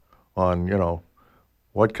focused on,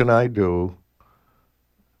 what can I do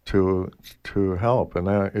to help? And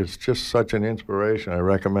it's just such an inspiration. I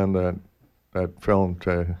recommend that film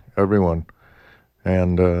to everyone.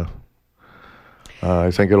 And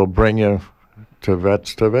I think it'll bring you to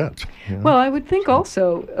vets. Well, I would think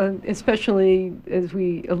also, especially as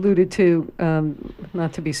we alluded to,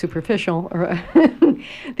 not to be superficial, or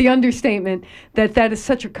the understatement, that is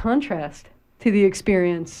such a contrast to the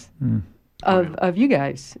experience of you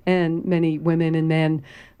guys and many women and men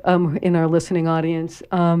in our listening audience.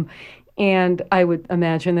 And I would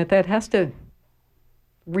imagine that has to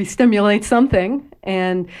re-stimulate something,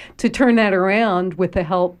 and to turn that around with the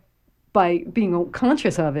help by being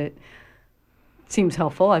conscious of it seems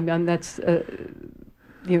helpful. I mean, that's,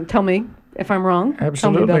 tell me if I'm wrong.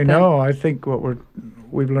 Absolutely. No, I think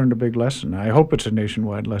we've learned a big lesson. I hope it's a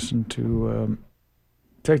nationwide lesson to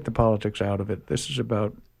take the politics out of it. This is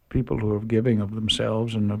about people who are giving of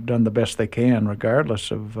themselves and have done the best they can,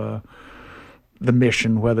 regardless of the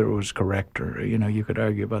mission, whether it was correct or, you could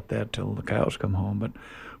argue about that till the cows come home. But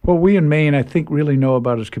what we in Maine, I think, really know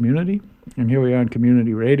about is community. And here we are in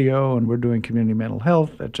community radio, and we're doing community mental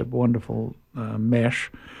health. That's a wonderful mesh.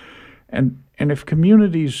 And if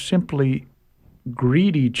communities simply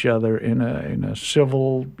greet each other in a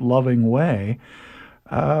civil, loving way,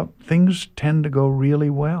 things tend to go really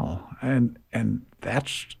well. And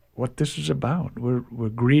that's what this is about. We're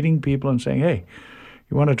greeting people and saying, hey,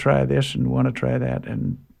 you want to try this and want to try that,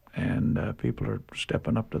 and people are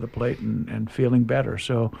stepping up to the plate and feeling better.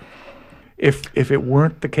 So if it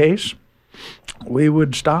weren't the case, we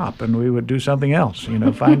would stop and we would do something else,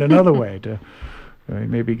 find another way to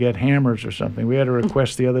maybe get hammers or something. We had a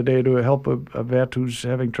request the other day to help a vet who's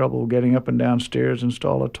having trouble getting up and down stairs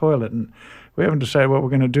install a toilet, and we haven't decided what we're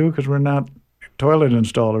going to do because we're not toilet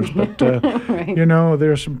installers, but right.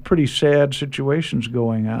 There are some pretty sad situations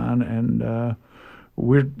going on, and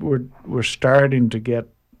we're starting to get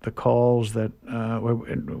the calls that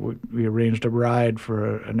we arranged a ride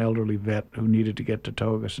for an elderly vet who needed to get to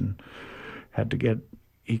Togus and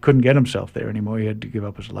he couldn't get himself there anymore. He had to give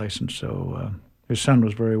up his license, so his son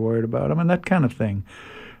was very worried about him, and that kind of thing.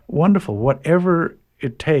 Wonderful. Whatever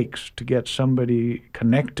it takes to get somebody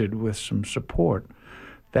connected with some support,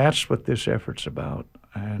 that's what this effort's about.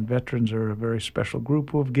 And veterans are a very special group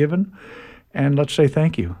who have given, and let's say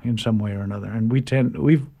thank you in some way or another. And we've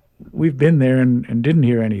been there and didn't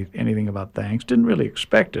hear anything about thanks. Didn't really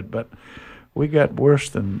expect it, but we got worse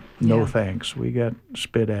than no thanks. We got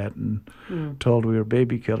spit at and told we were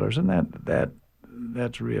baby killers, and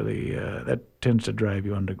that's really that tends to drive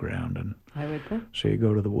you underground. And I would think. So you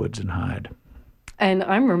go to the woods and hide. And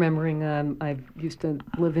I'm remembering I used to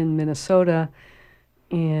live in Minnesota,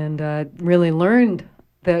 and really learned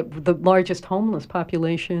that the largest homeless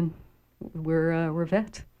population were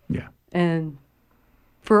vets. Yeah. And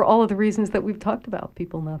for all of the reasons that we've talked about,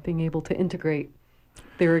 people not being able to integrate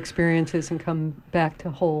their experiences and come back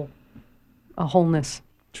to wholeness.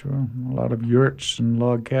 Sure. A lot of yurts and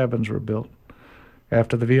log cabins were built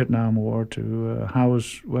after the Vietnam War to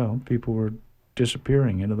house, people were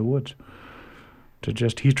disappearing into the woods to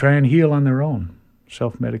just try and heal on their own,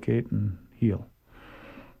 self-medicate and heal,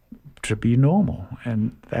 to be normal.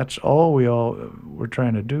 And that's all we're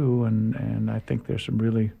trying to do, and I think there's some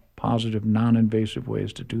really positive, non-invasive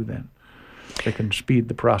ways to do that. They can speed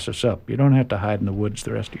the process up. You don't have to hide in the woods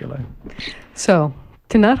the rest of your life. So,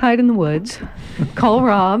 to not hide in the woods, call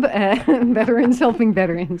Rob at Veterans Helping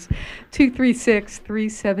Veterans,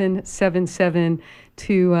 236-3777,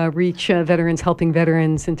 to reach Veterans Helping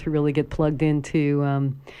Veterans and to really get plugged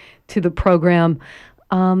into to the program.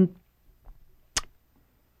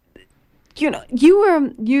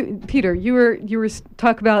 Peter, you were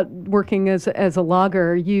talk about working as a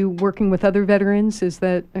logger. Are you working with other veterans?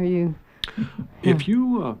 Are you? If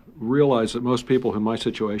you realize that most people in my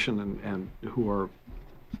situation and who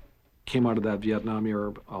came out of that Vietnam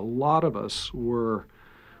era, a lot of us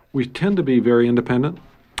we tend to be very independent.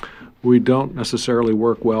 We don't necessarily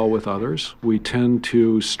work well with others. We tend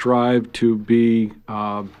to strive to be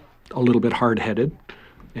a little bit hard-headed,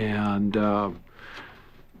 and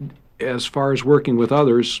as far as working with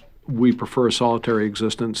others, we prefer a solitary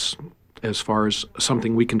existence as far as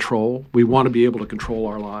something we control. We want to be able to control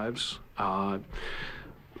our lives.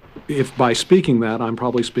 If by speaking that, I'm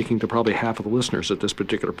probably speaking to probably half of the listeners at this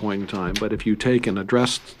particular point in time, but if you take and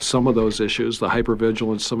address some of those issues, the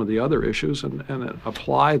hypervigilance, some of the other issues, and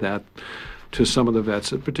apply that to some of the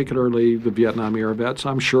vets, particularly the Vietnam-era vets,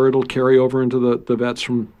 I'm sure it'll carry over into the vets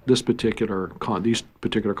from these particular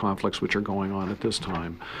conflicts which are going on at this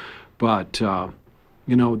time. But,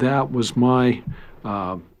 that was my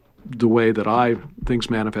the way that things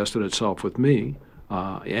manifested itself with me.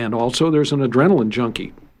 And also there's an adrenaline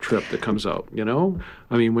junkie trip that comes out, you know?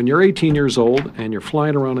 I mean, when you're 18 years old and you're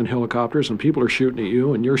flying around in helicopters and people are shooting at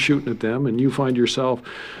you and you're shooting at them and you find yourself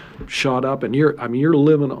shot up and you're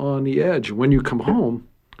living on the edge. When you come home,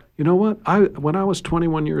 you know what? When I was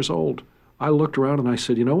 21 years old, I looked around and I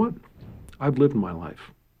said, you know what? I've lived my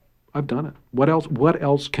life. I've done it. What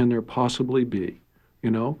else can there possibly be? You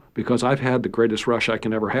know, because I've had the greatest rush I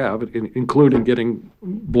can ever have, including getting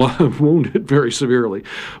wounded very severely.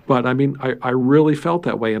 But I mean, I really felt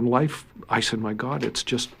that way in life. I said, my God, it's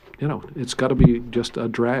just, you know, it's got to be just a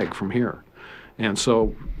drag from here. And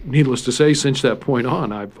so, needless to say, since that point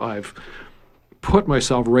on, I've put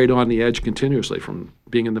myself right on the edge continuously, from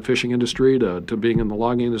being in the fishing industry to being in the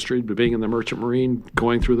logging industry to being in the merchant marine,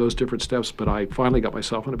 going through those different steps. But I finally got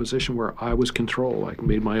myself in a position where I was control. I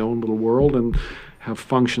made my own little world and have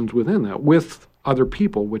functions within that with other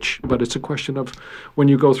people, but it's a question of, when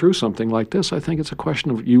you go through something like this, I think it's a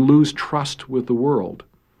question of you lose trust with the world.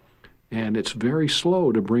 And it's very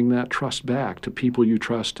slow to bring that trust back to people you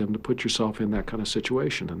trust and to put yourself in that kind of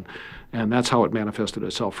situation. And that's how it manifested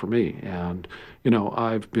itself for me. And, you know,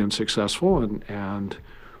 I've been successful,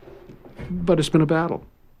 but it's been a battle.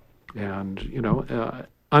 And, you know,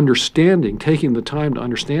 taking the time to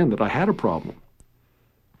understand that I had a problem,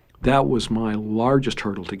 that was my largest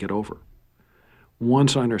hurdle to get over.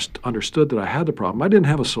 Once I understood that I had the problem, I didn't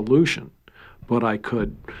have a solution, but I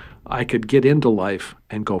could get into life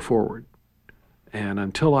and go forward. And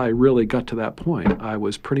until I really got to that point, I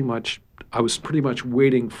was pretty much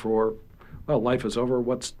waiting for, well, life is over.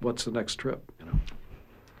 What's the next trip? You know.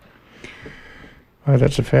 Oh,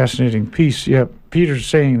 that's a fascinating piece. Yeah, Peter's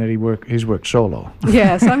saying that he's worked solo.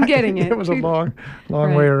 Yes, I'm getting it. It was a long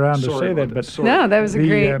way around to say that, but no, that was a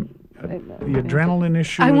great. The adrenaline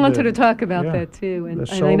issue. I wanted to talk about that too, and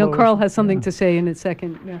I know Carl has something to say in a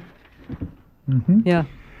second. Yeah. Mm-hmm. Yeah.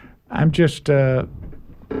 I'm just, you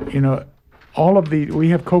know, we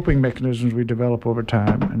have coping mechanisms we develop over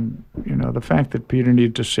time, and you know, the fact that Peter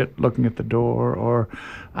needs to sit looking at the door, or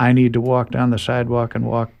I need to walk down the sidewalk and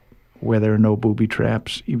walk where there are no booby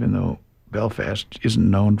traps, even though Belfast isn't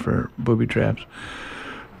known for booby traps.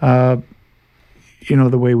 You know,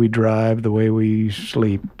 the way we drive, the way we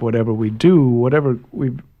sleep, whatever we do, whatever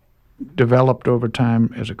we've developed over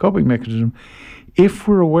time as a coping mechanism, if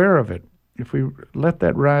we're aware of it, if we let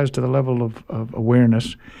that rise to the level of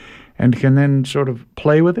awareness and can then sort of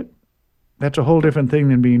play with it, that's a whole different thing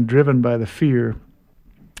than being driven by the fear,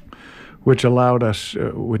 which allowed us,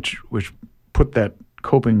 which put that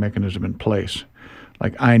coping mechanism in place.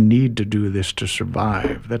 Like, I need to do this to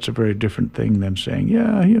survive. That's a very different thing than saying,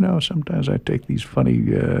 yeah, you know, sometimes I take these funny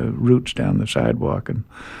routes down the sidewalk, and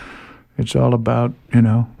it's all about, you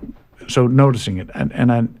know, so noticing it.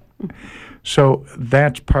 So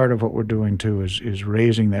that's part of what we're doing too, is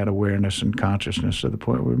raising that awareness and consciousness to the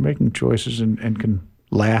point where we're making choices and can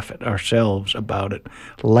laugh at ourselves about it,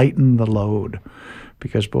 lighten the load.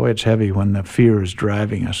 Because, boy, it's heavy when the fear is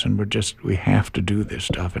driving us and we have to do this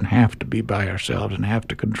stuff and have to be by ourselves and have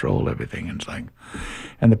to control everything. And it's like,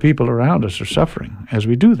 and the people around us are suffering as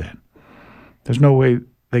we do that. There's no way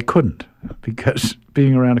they couldn't, because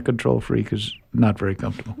being around a control freak is not very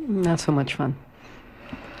comfortable. Not so much fun.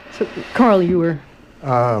 So, Carl, you were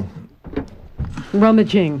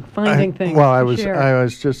rummaging, finding things. Well, I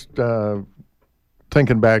was just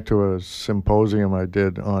thinking back to a symposium I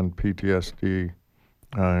did on PTSD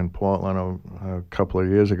in Portland a couple of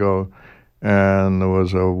years ago, and there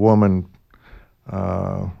was a woman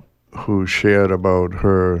who shared about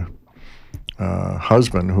her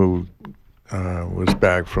husband who was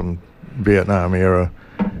back from Vietnam era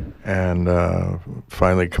and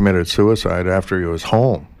finally committed suicide after he was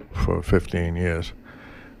home for 15 years.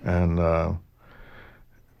 And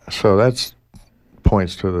so that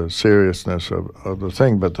points to the seriousness of the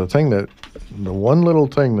thing. But the one little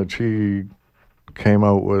thing that she came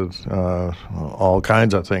out with, all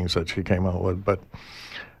kinds of things that she came out with, but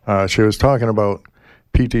she was talking about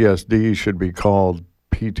PTSD should be called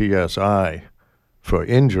PTSI for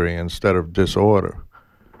injury instead of disorder.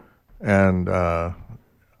 And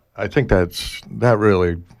I think that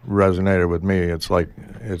really resonated with me. It's like,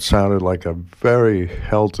 it sounded like a very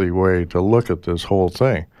healthy way to look at this whole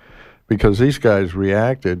thing, because these guys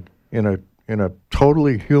reacted in a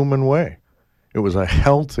totally human way. It was a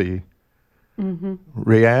healthy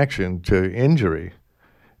reaction to injury,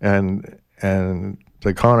 and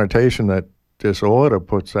the connotation that disorder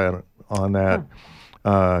puts that on that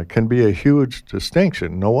can be a huge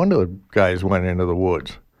distinction. No wonder the guys went into the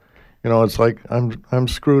woods. You know, it's like, I'm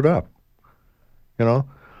screwed up. You know,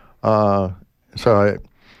 so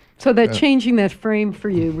So that changing that frame for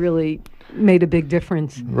you really made a big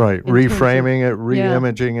difference. Right, reframing it,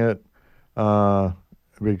 re-imaging it,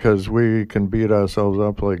 because we can beat ourselves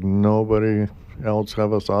up like nobody else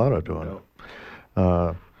ever thought of doing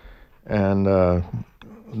it. And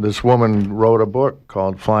this woman wrote a book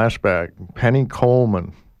called Flashback, Penny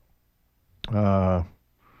Coleman. And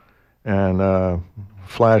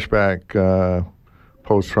Flashback,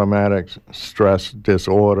 Post-Traumatic Stress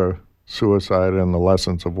Disorder, Suicide and the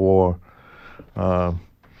Lessons of War. So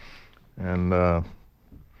that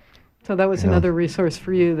was another resource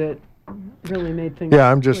for you that really made things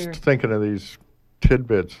I'm just clear. thinking of these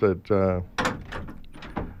tidbits that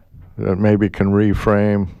maybe can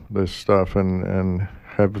reframe this stuff and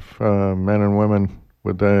have men and women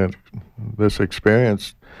with this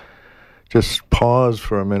experience just pause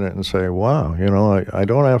for a minute and say, wow, I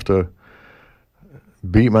don't have to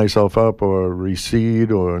beat myself up or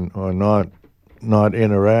recede or not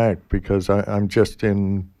interact, because I'm just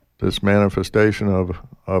in this manifestation of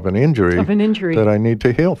an injury that I need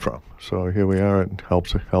to heal from. So here we are at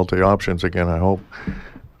Healthy Options again, I hope.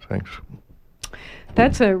 Thanks.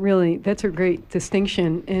 That's a great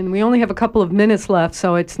distinction, and we only have a couple of minutes left,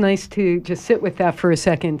 so it's nice to just sit with that for a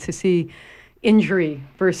second to see injury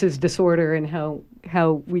versus disorder and how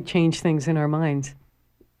we change things in our minds.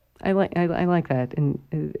 I like that, and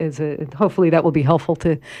hopefully that will be helpful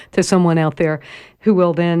to someone out there who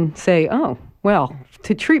will then say, oh, well,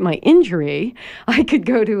 to treat my injury, I could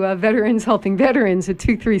go to Veterans Helping Veterans at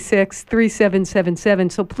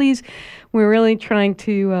 236-3777. So please, we're really trying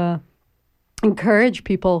to encourage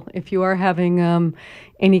people, if you are having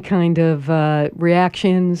any kind of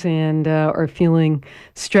reactions and or feeling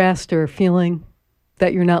stressed or feeling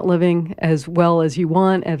that you're not living as well as you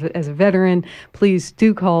want as a veteran, please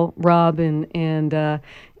do call Rob and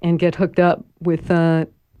get hooked up with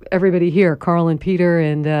everybody here, Carl and Peter,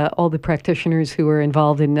 and all the practitioners who are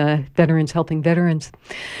involved in Veterans Helping Veterans.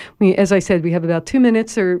 As I said, we have about 2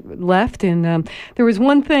 minutes left, and there was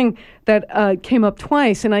one thing that came up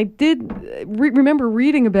twice, and I did remember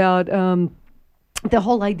reading about the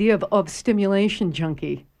whole idea of stimulation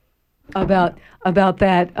junkie, about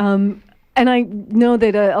that. And I know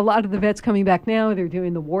that a lot of the vets coming back now, they're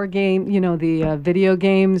doing the war game, the video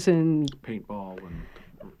games and paintball and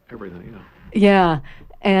everything. Yeah.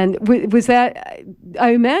 And was that,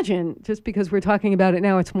 I imagine, just because we're talking about it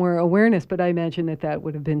now, it's more awareness, but I imagine that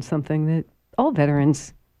would have been something that all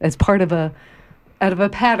veterans, as part of out of a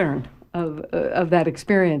pattern of that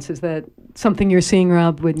experience. Is that something you're seeing,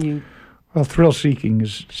 Rob, when you... Well, thrill seeking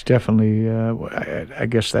is definitely, I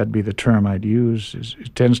guess that'd be the term I'd use.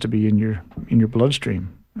 It tends to be in your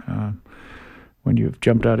bloodstream. When you've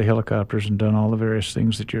jumped out of helicopters and done all the various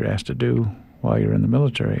things that you're asked to do while you're in the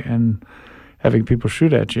military, and having people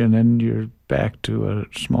shoot at you, and then you're back to a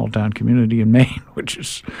small town community in Maine, which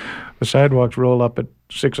is the sidewalks roll up at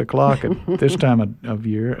 6 o'clock at this time of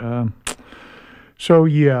year. So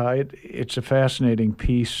it's a fascinating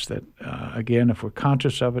piece that, again, if we're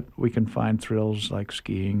conscious of it, we can find thrills like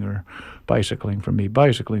skiing or bicycling. For me,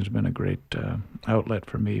 bicycling has been a great outlet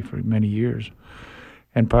for me for many years.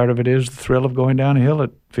 And part of it is the thrill of going down a hill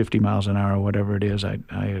at 50 miles an hour, whatever it is I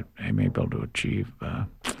may be able to achieve.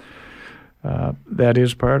 That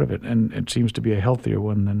is part of it, and it seems to be a healthier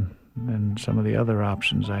one than some of the other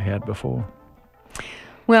options I had before.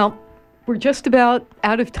 Well, we're just about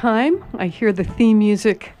out of time. I hear the theme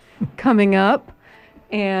music coming up,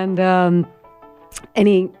 and I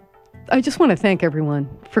just want to thank everyone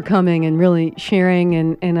for coming and really sharing,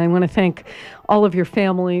 and I want to thank all of your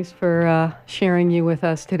families for sharing you with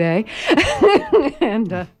us today.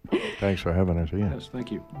 And thanks for having us, Ian. Yes,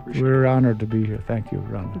 thank you. We're honored to be here. Thank you,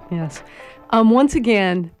 Rhonda. Yes. Once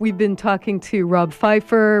again, we've been talking to Rob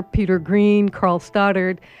Pfeiffer, Peter Green, Carl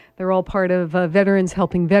Stoddard. They're all part of Veterans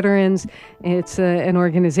Helping Veterans. It's an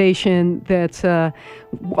organization that's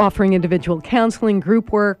offering individual counseling,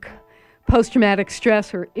 group work, post-traumatic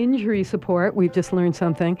stress or injury support. We've just learned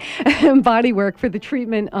something. And body work for the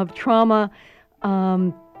treatment of trauma.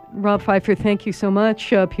 Rob Pfeiffer, thank you so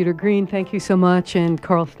much. Peter Green, thank you so much. And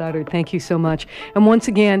Carl Stoddard, thank you so much. And once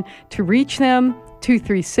again, to reach them,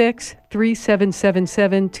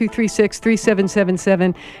 236-3777,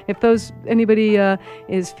 236-3777. If anybody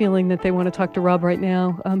is feeling that they want to talk to Rob right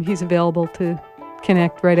now, he's available to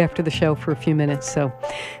connect right after the show for a few minutes. So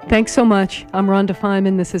thanks so much. I'm Rhonda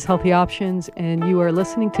Feynman. This is Healthy Options, and you are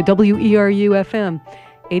listening to WERU-FM,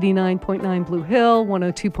 89.9 Blue Hill,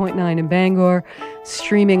 102.9 in Bangor,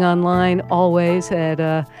 streaming online always at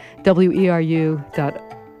weru.org.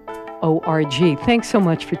 Thanks so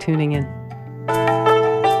much for tuning in.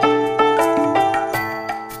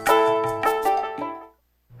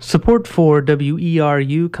 Support for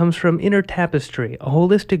WERU comes from Inner Tapestry, a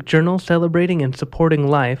holistic journal celebrating and supporting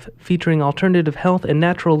life, featuring alternative health and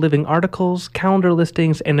natural living articles, calendar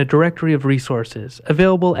listings, and a directory of resources.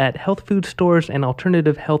 Available at health food stores and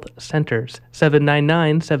alternative health centers.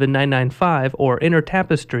 799-7995 or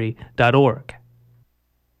innertapestry.org.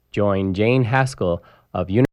 Join Jane Haskell of